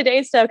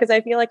day-to-day stuff because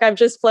I feel like I'm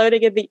just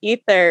floating in the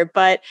ether.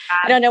 But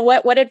I don't know,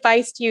 what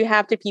advice do you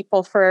have to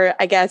people for,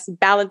 I guess,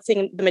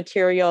 balancing the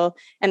material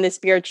and the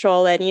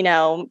spiritual and, you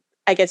know,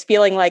 I guess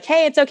feeling like,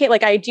 hey, it's okay.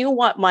 Like I do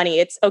want money.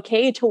 It's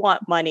okay to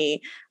want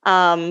money,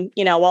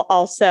 you know, while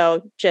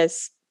also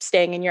just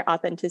staying in your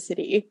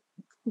authenticity.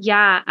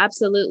 Yeah,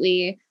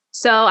 absolutely.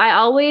 So I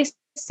always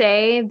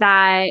say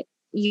that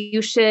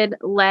you should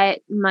let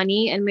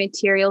money and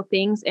material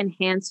things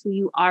enhance who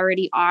you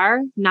already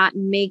are, not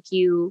make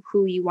you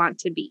who you want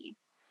to be.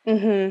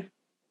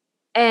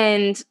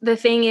 And the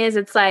thing is,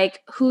 it's like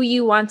who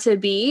you want to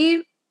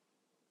be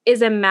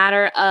is a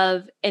matter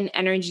of an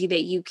energy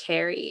that you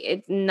carry.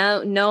 It's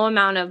no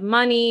amount of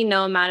money,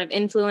 no amount of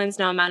influence,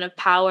 no amount of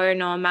power,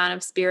 no amount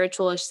of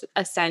spiritual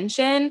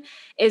ascension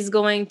is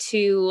going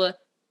to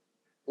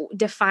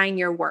define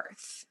your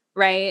worth.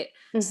 Right.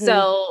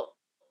 So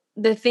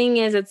the thing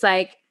is, it's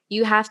like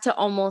you have to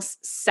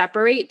almost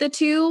separate the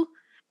two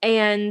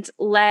and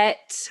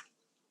let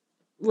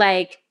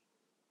like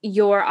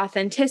your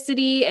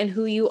authenticity and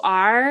who you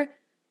are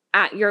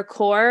at your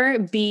core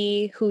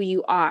be who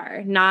you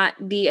are, not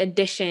the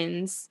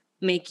additions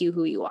make you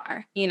who you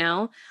are. You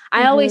know,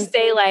 I always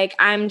say like,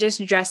 I'm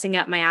just dressing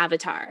up my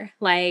avatar.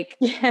 Like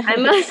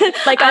I'm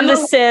like on The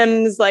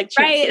Sims, like,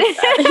 right.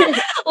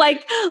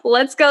 Like,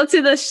 let's go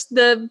to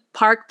the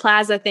Park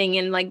Plaza thing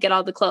and like get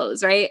all the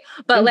clothes. Right.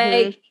 But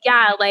like,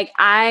 yeah, like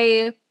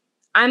I'm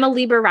a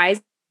Libra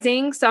rising.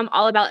 So I'm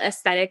all about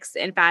aesthetics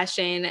and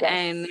fashion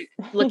and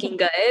looking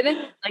good.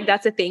 Like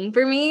that's a thing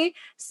for me.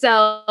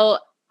 So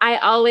I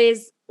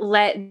always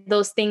let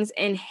those things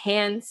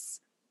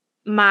enhance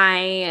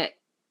my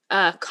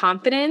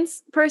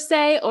confidence per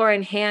se, or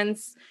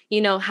enhance,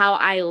 how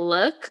I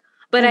look.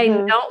 But I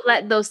don't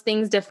let those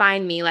things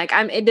define me. Like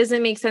it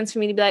doesn't make sense for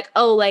me to be like,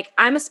 oh, like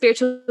I'm a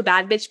spiritual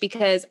bad bitch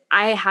because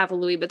I have a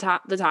Louis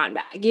Vuitton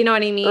bag. You know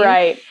what I mean?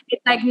 Right.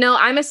 It's like, no,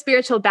 I'm a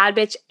spiritual bad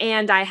bitch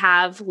and I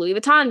have Louis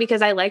Vuitton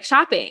because I like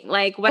shopping,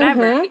 like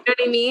whatever. You know what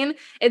I mean?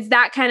 It's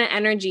that kind of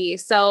energy.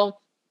 So,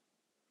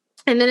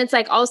 and then it's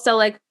like, also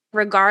like,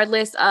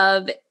 regardless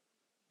of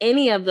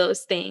any of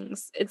those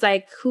things, it's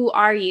like, who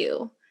are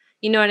you?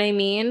 You know what I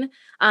mean?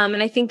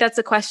 And I think that's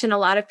a question a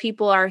lot of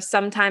people are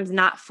sometimes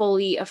not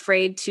fully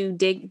afraid to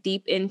dig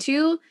deep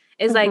into,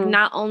 is like,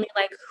 not only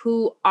like,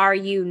 who are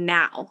you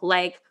now?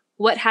 Like,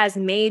 what has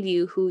made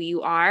you who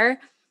you are?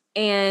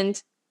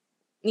 And,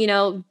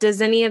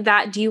 does any of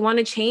that, do you want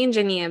to change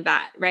any of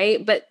that?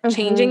 Right. But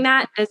changing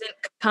that doesn't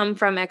come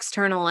from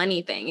external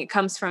anything. It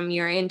comes from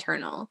your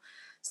internal.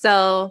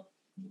 So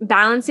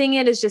balancing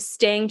it is just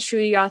staying true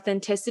to your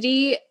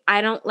authenticity. I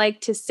don't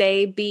like to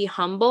say be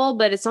humble,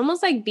 but it's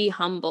almost like be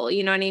humble.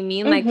 You know what I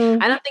mean? Like,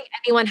 I don't think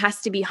anyone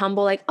has to be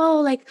humble, like,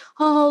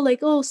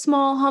 oh,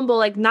 small, humble,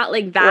 like not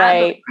like that.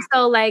 Right. But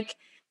so like,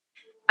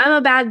 I'm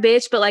a bad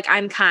bitch, but like,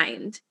 I'm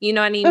kind. You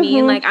know what I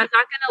mean? Like, I'm not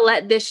going to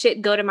let this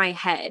shit go to my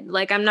head.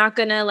 Like, I'm not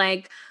going to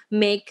like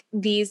make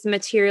these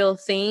material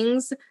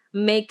things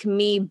make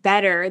me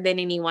better than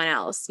anyone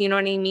else. You know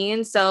what I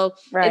mean? So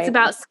it's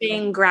about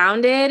staying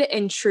grounded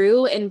and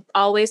true and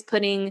always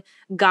putting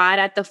God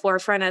at the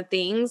forefront of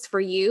things for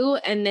you,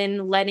 and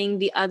then letting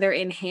the other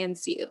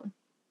enhance you.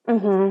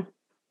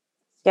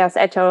 Yes,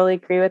 I totally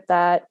agree with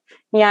that.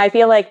 Yeah, I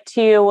feel like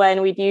too,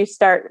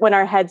 when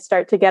our heads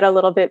start to get a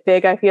little bit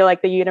big, I feel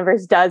like the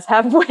universe does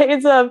have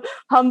ways of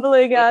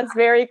humbling us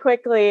very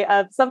quickly.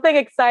 Something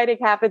exciting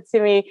happened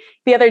to me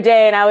the other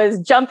day, and I was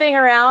jumping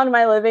around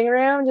my living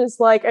room just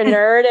like a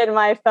nerd, and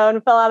my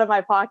phone fell out of my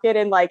pocket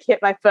and like hit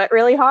my foot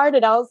really hard.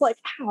 And I was like,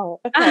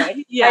 ow, okay. I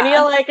need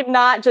to like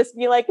not just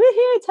be like,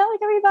 woohoo, telling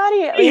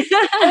everybody. At least,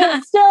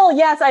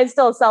 I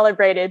still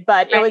celebrated,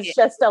 but it was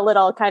just a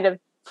little kind of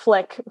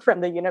flick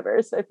from the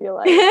universe, I feel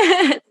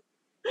like.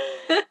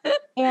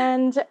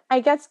 And I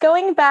guess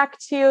going back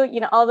to,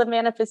 all the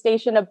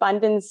manifestation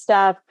abundance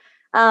stuff,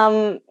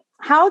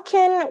 how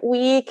can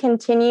we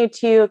continue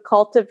to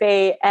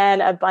cultivate an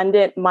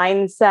abundant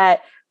mindset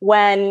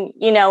when,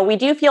 we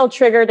do feel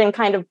triggered and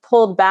kind of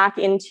pulled back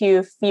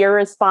into fear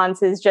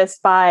responses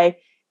just by,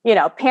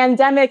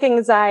 pandemic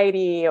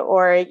anxiety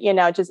or,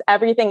 just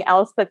everything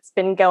else that's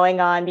been going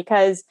on?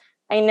 Because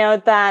I know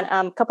that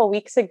a couple of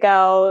weeks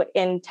ago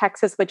in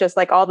Texas, with just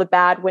like all the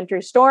bad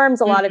winter storms,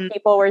 a lot of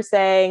people were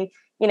saying,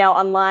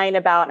 online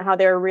about how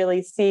they're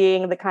really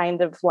seeing the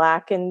kind of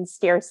lack and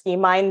scarcity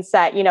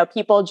mindset,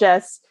 people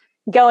just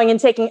going and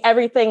taking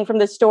everything from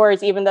the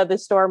stores, even though the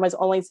storm was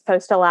only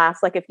supposed to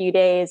last like a few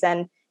days.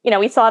 And,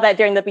 we saw that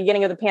during the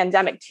beginning of the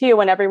pandemic too,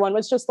 when everyone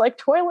was just like,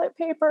 toilet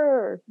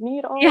paper,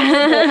 need all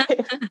of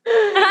it.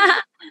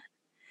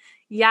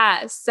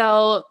 Yeah.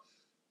 So,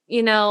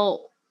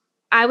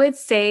 I would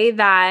say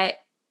that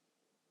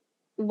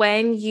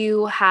when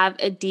you have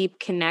a deep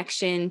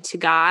connection to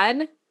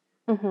God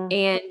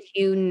and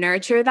you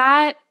nurture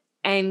that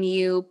and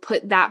you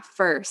put that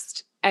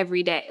first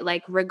every day,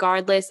 like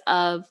regardless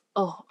of,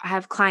 oh, I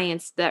have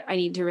clients that I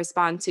need to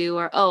respond to,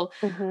 or, oh,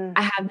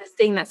 I have this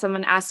thing that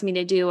someone asked me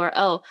to do, or,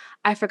 oh,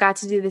 I forgot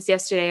to do this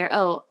yesterday, or,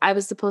 oh, I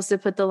was supposed to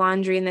put the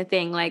laundry in the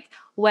thing, like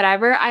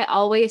whatever. I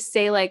always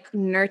say like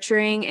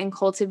nurturing and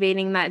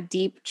cultivating that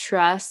deep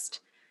trust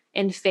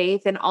and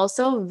faith, and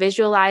also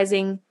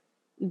visualizing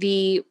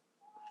the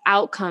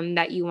outcome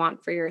that you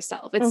want for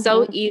yourself. It's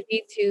so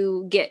easy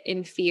to get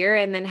in fear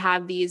and then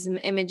have these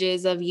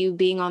images of you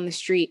being on the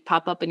street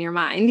pop up in your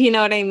mind, you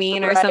know what I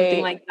mean? Or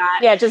something like that.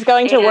 Yeah, just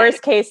going to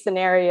worst case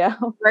scenario.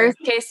 Worst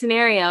case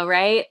scenario,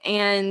 right?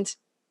 And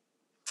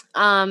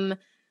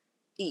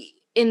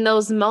in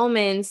those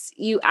moments,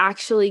 you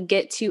actually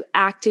get to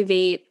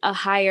activate a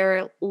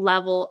higher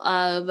level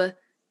of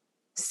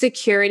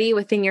security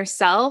within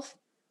yourself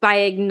by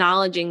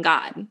acknowledging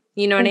God.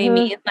 You know what I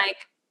mean? Like,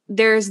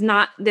 there's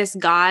not this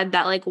God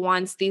that like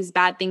wants these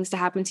bad things to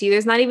happen to you.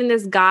 There's not even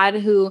this God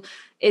who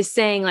is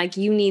saying like,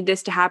 you need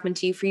this to happen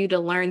to you for you to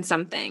learn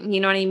something. You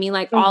know what I mean?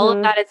 Like all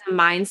of that is a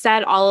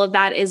mindset. All of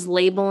that is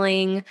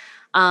labeling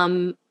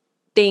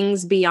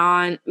things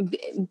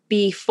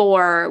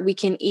before we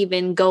can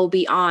even go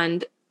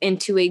beyond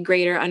into a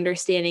greater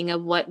understanding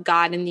of what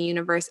God and the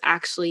universe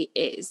actually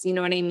is. You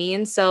know what I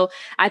mean? So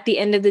at the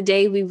end of the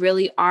day, we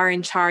really are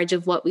in charge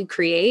of what we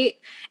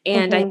create.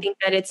 And I think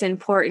that it's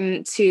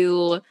important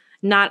to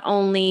not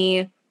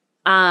only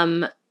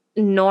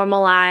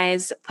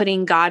normalize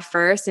putting God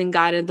first and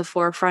God at the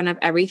forefront of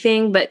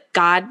everything, but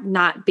God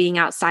not being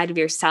outside of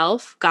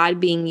yourself, God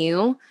being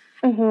you.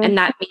 And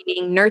that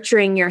meaning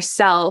nurturing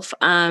yourself,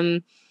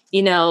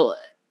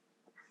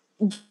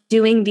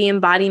 doing the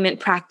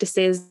embodiment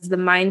practices, the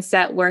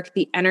mindset work,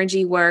 the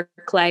energy work,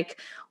 like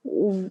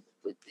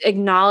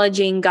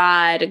acknowledging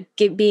God,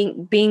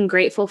 being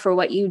grateful for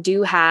what you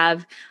do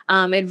have,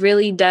 it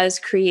really does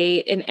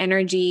create an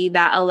energy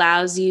that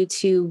allows you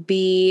to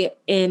be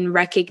in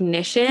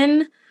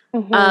recognition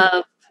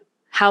of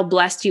how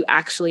blessed you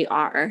actually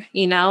are,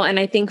 you know? And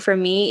I think for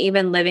me,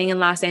 even living in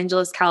Los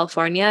Angeles,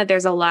 California,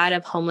 there's a lot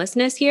of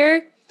homelessness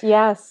here.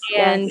 Yes.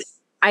 And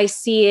I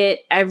see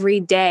it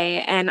every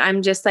day. And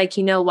I'm just like,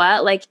 you know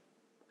what? Like,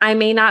 I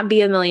may not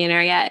be a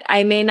millionaire yet.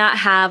 I may not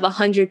have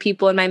 100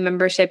 people in my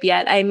membership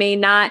yet. I may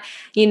not,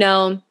 you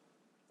know,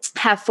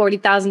 have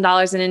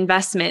 $40,000 in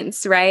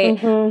investments,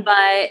 right?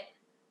 But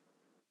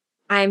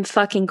I'm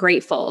fucking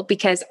grateful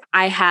because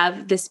I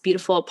have this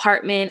beautiful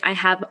apartment. I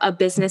have a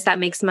business that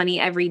makes money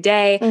every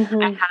day. I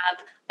have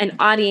an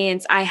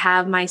audience. I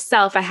have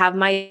myself. I have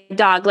my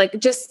dog. Like,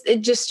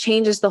 it just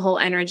changes the whole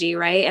energy,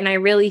 right? And I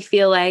really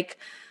feel like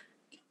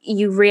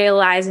you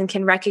realize and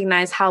can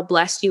recognize how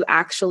blessed you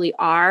actually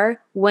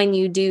are when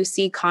you do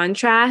see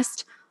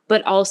contrast,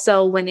 but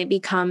also when it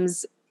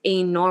becomes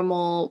a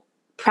normal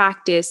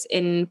practice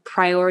and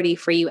priority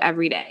for you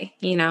every day,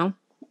 you know?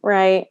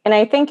 Right. And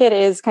I think it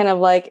is kind of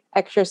like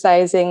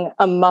exercising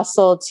a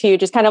muscle too,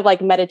 just kind of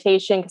like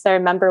meditation. Because I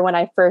remember when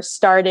I first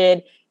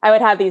started, I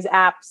would have these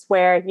apps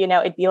where, you know,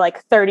 it'd be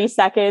like 30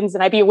 seconds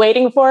and I'd be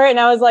waiting for it. And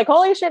I was like,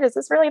 holy shit, is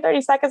this really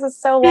 30 seconds? It's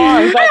so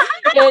long. But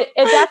it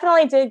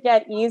definitely did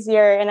get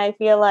easier. And I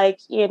feel like,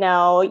 you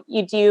know,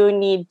 you do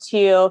need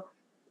to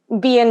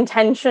be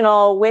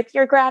intentional with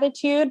your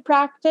gratitude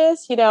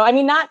practice. You know, I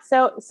mean, not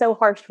so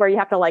harsh where you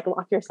have to like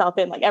lock yourself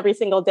in like every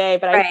single day,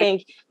 but I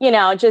think, you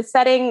know, just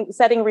setting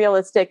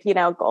realistic, you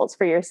know, goals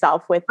for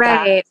yourself with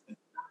that.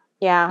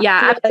 Yeah,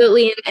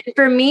 absolutely. And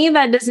for me,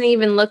 that doesn't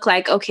even look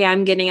like, okay,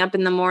 I'm getting up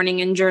in the morning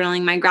and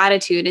journaling my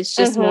gratitude. It's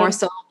just more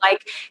so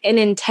like an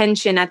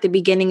intention at the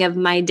beginning of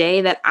my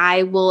day that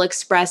I will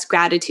express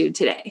gratitude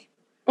today.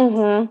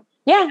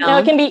 Yeah, no,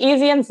 it can be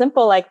easy and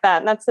simple like that.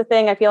 And that's the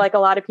thing. I feel like a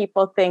lot of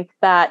people think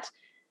that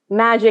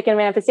magic and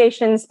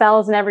manifestation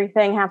spells and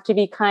everything have to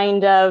be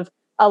kind of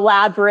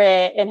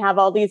elaborate and have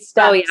all these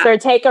steps or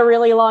take a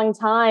really long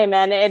time.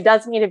 And it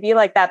doesn't need to be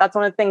like that. That's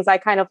one of the things I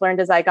kind of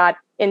learned as I got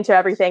into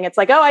everything. It's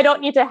like, oh, I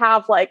don't need to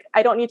have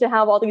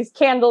all these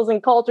candles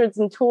and cauldrons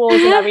and tools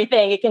and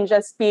everything. It can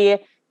just be,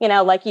 you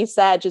know, like you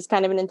said, just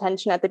kind of an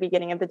intention at the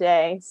beginning of the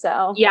day.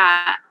 So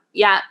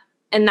yeah.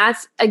 And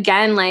that's,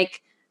 again,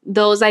 like,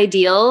 those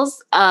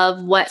ideals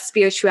of what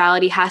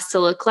spirituality has to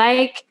look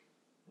like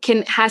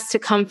has to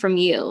come from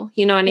you.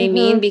 You know what I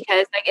mean?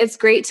 Because like, it's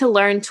great to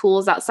learn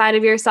tools outside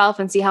of yourself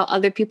and see how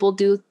other people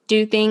do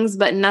things,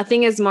 but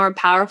nothing is more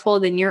powerful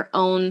than your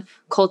own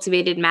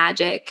cultivated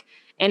magic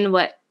and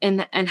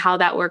and how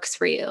that works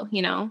for you,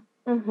 you know?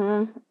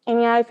 And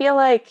yeah, I feel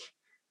like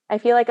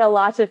a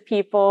lot of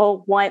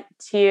people want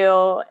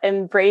to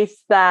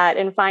embrace that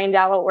and find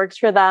out what works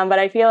for them. But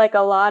I feel like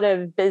a lot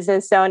of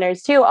business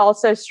owners too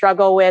also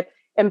struggle with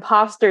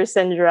imposter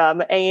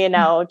syndrome and, you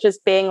know,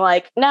 just being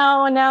like,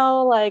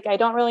 no, like, I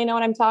don't really know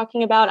what I'm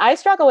talking about. I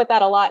struggle with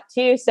that a lot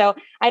too. So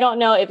I don't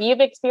know if you've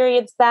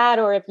experienced that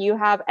or if you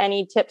have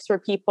any tips for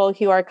people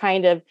who are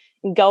kind of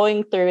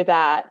going through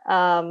that.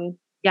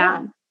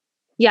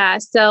 Yeah.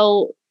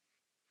 So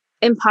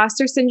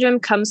imposter syndrome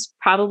comes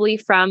probably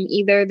from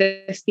either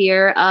the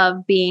fear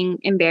of being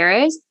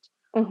embarrassed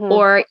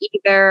or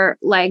either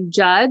like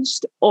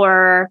judged,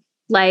 or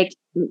like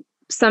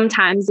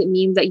sometimes it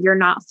means that you're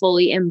not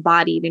fully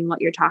embodied in what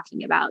you're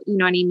talking about. You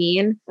know what I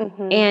mean?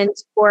 And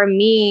for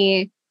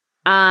me,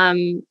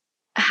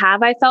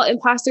 have I felt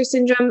imposter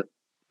syndrome?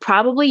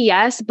 Probably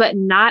yes, but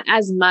not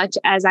as much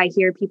as I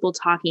hear people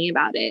talking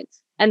about it.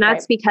 And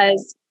that's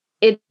because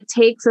it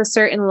takes a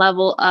certain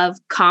level of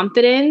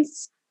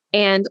confidence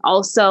and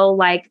also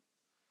like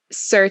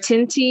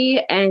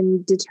certainty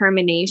and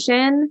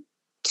determination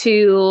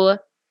to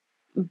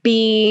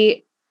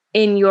be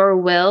in your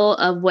will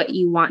of what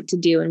you want to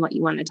do and what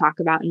you want to talk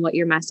about and what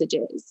your message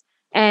is.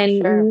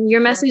 And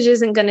your message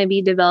isn't going to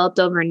be developed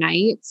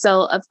overnight.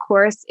 So of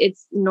course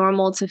it's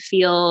normal to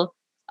feel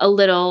a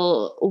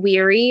little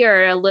weary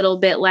or a little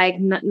bit like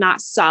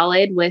not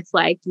solid with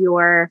like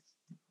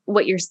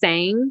what you're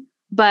saying.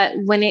 But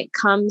when it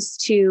comes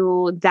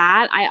to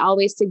that, I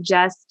always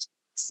suggest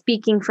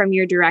speaking from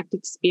your direct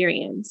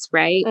experience,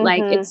 right?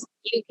 Like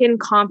you can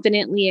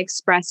confidently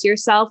express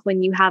yourself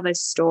when you have a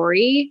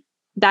story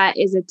that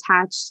is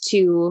attached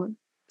to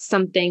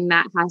something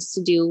that has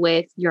to do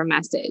with your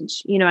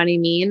message. You know what I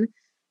mean?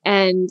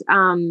 And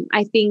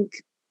I think,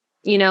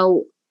 you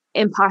know,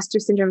 imposter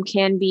syndrome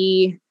can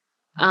be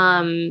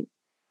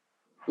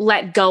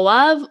let go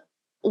of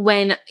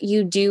when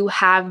you do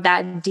have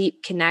that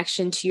deep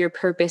connection to your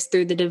purpose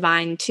through the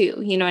divine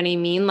too. You know what I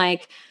mean?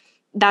 Like,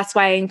 that's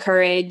why I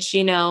encourage,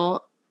 you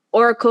know,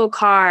 oracle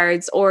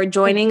cards or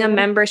joining a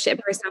membership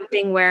or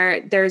something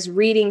where there's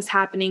readings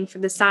happening for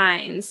the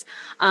signs.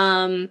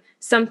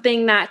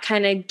 Something that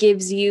kind of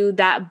gives you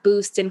that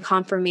boost and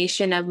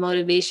confirmation of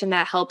motivation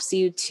that helps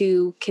you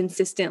to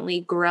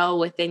consistently grow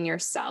within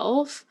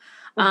yourself,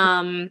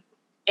 and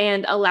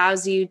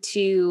allows you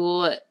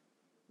to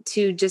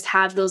to just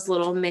have those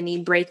little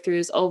mini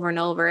breakthroughs over and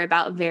over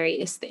about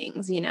various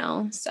things,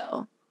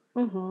 so.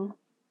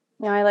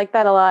 Yeah, I like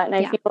that a lot. And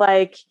I feel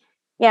like,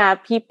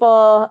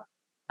 people,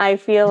 I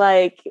feel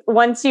like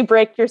once you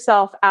break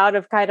yourself out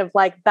of kind of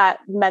like that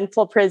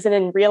mental prison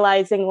and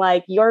realizing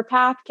like your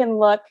path can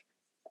look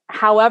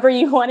however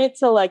you want it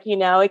to look,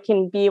 it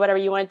can be whatever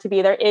you want it to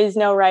be. There is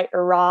no right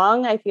or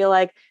wrong. I feel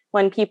like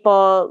when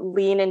people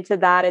lean into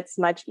that, it's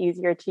much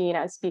easier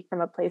to, speak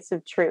from a place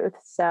of truth.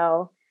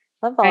 So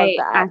love all of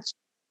that.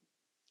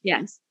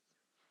 Yes.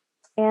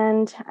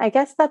 And I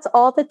guess that's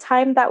all the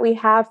time that we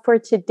have for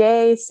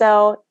today.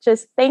 So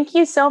just thank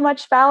you so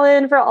much,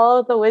 Fallon, for all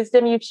of the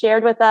wisdom you've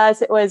shared with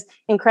us. It was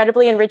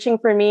incredibly enriching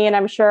for me, and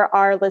I'm sure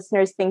our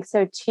listeners think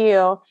so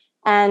too.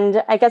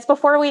 And I guess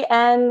before we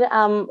end,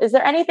 is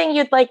there anything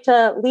you'd like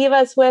to leave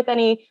us with?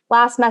 Any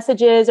last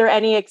messages or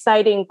any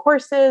exciting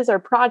courses or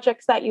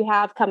projects that you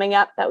have coming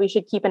up that we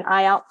should keep an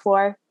eye out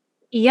for?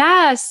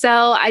 Yeah. So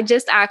I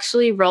just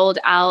actually rolled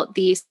out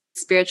the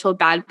Spiritual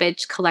Bad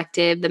Bitch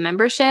Collective, the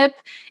membership.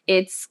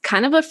 It's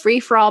kind of a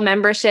free-for-all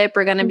membership.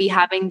 We're going to be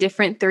having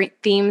different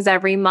themes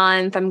every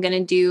month. I'm going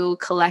to do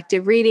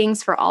collective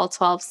readings for all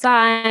 12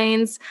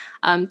 signs,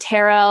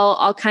 tarot,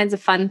 all kinds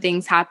of fun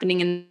things happening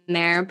in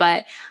there.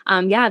 But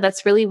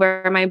that's really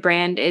where my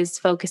brand is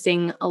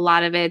focusing a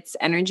lot of its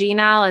energy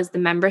now, as the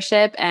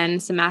membership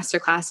and some master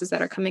classes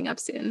that are coming up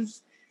soon.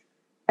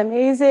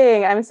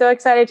 Amazing. I'm so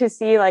excited to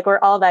see like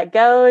where all that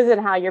goes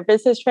and how your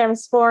business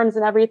transforms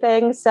and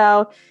everything.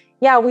 So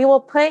we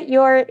will put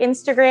your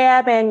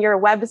Instagram and your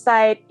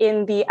website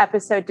in the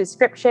episode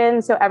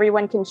description so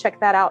everyone can check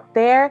that out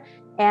there.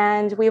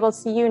 And we will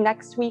see you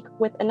next week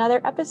with another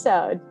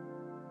episode.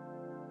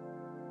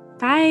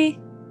 Bye.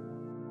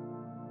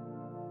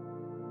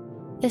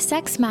 The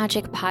Sex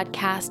Magic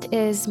Podcast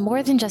is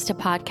more than just a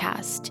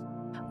podcast.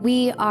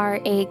 We are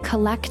a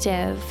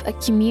collective, a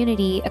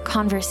community, a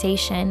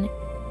conversation.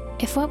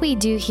 If what we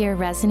do here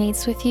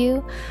resonates with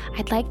you,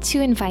 I'd like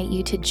to invite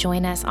you to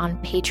join us on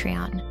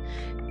Patreon.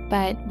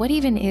 But what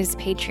even is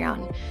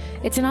Patreon?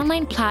 It's an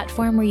online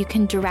platform where you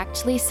can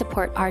directly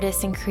support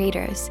artists and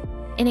creators.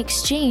 In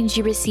exchange,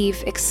 you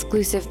receive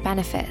exclusive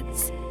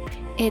benefits.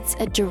 It's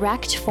a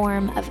direct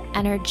form of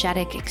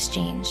energetic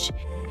exchange.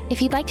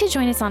 If you'd like to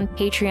join us on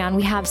Patreon,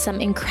 we have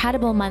some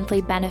incredible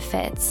monthly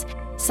benefits,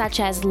 such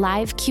as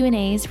live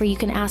Q&As where you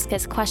can ask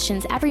us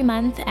questions every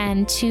month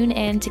and tune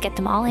in to get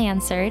them all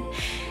answered.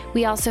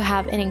 We also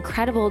have an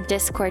incredible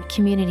Discord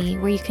community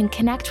where you can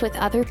connect with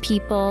other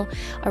people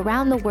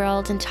around the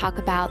world and talk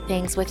about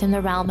things within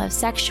the realm of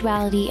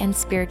sexuality and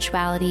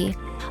spirituality,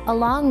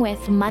 along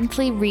with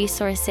monthly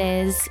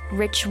resources,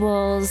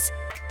 rituals,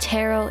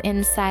 tarot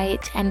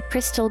insight, and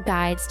crystal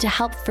guides to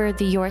help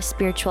further your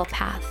spiritual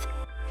path.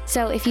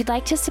 So if you'd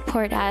like to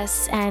support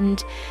us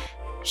and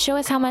show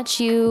us how much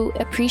you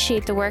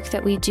appreciate the work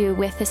that we do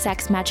with the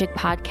Sex Magic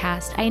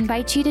Podcast, I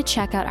invite you to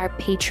check out our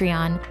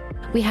Patreon.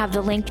 We have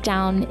the link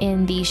down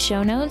in the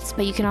show notes,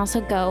 but you can also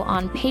go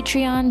on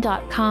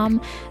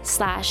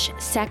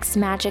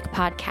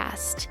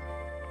patreon.com/sexmagicpodcast.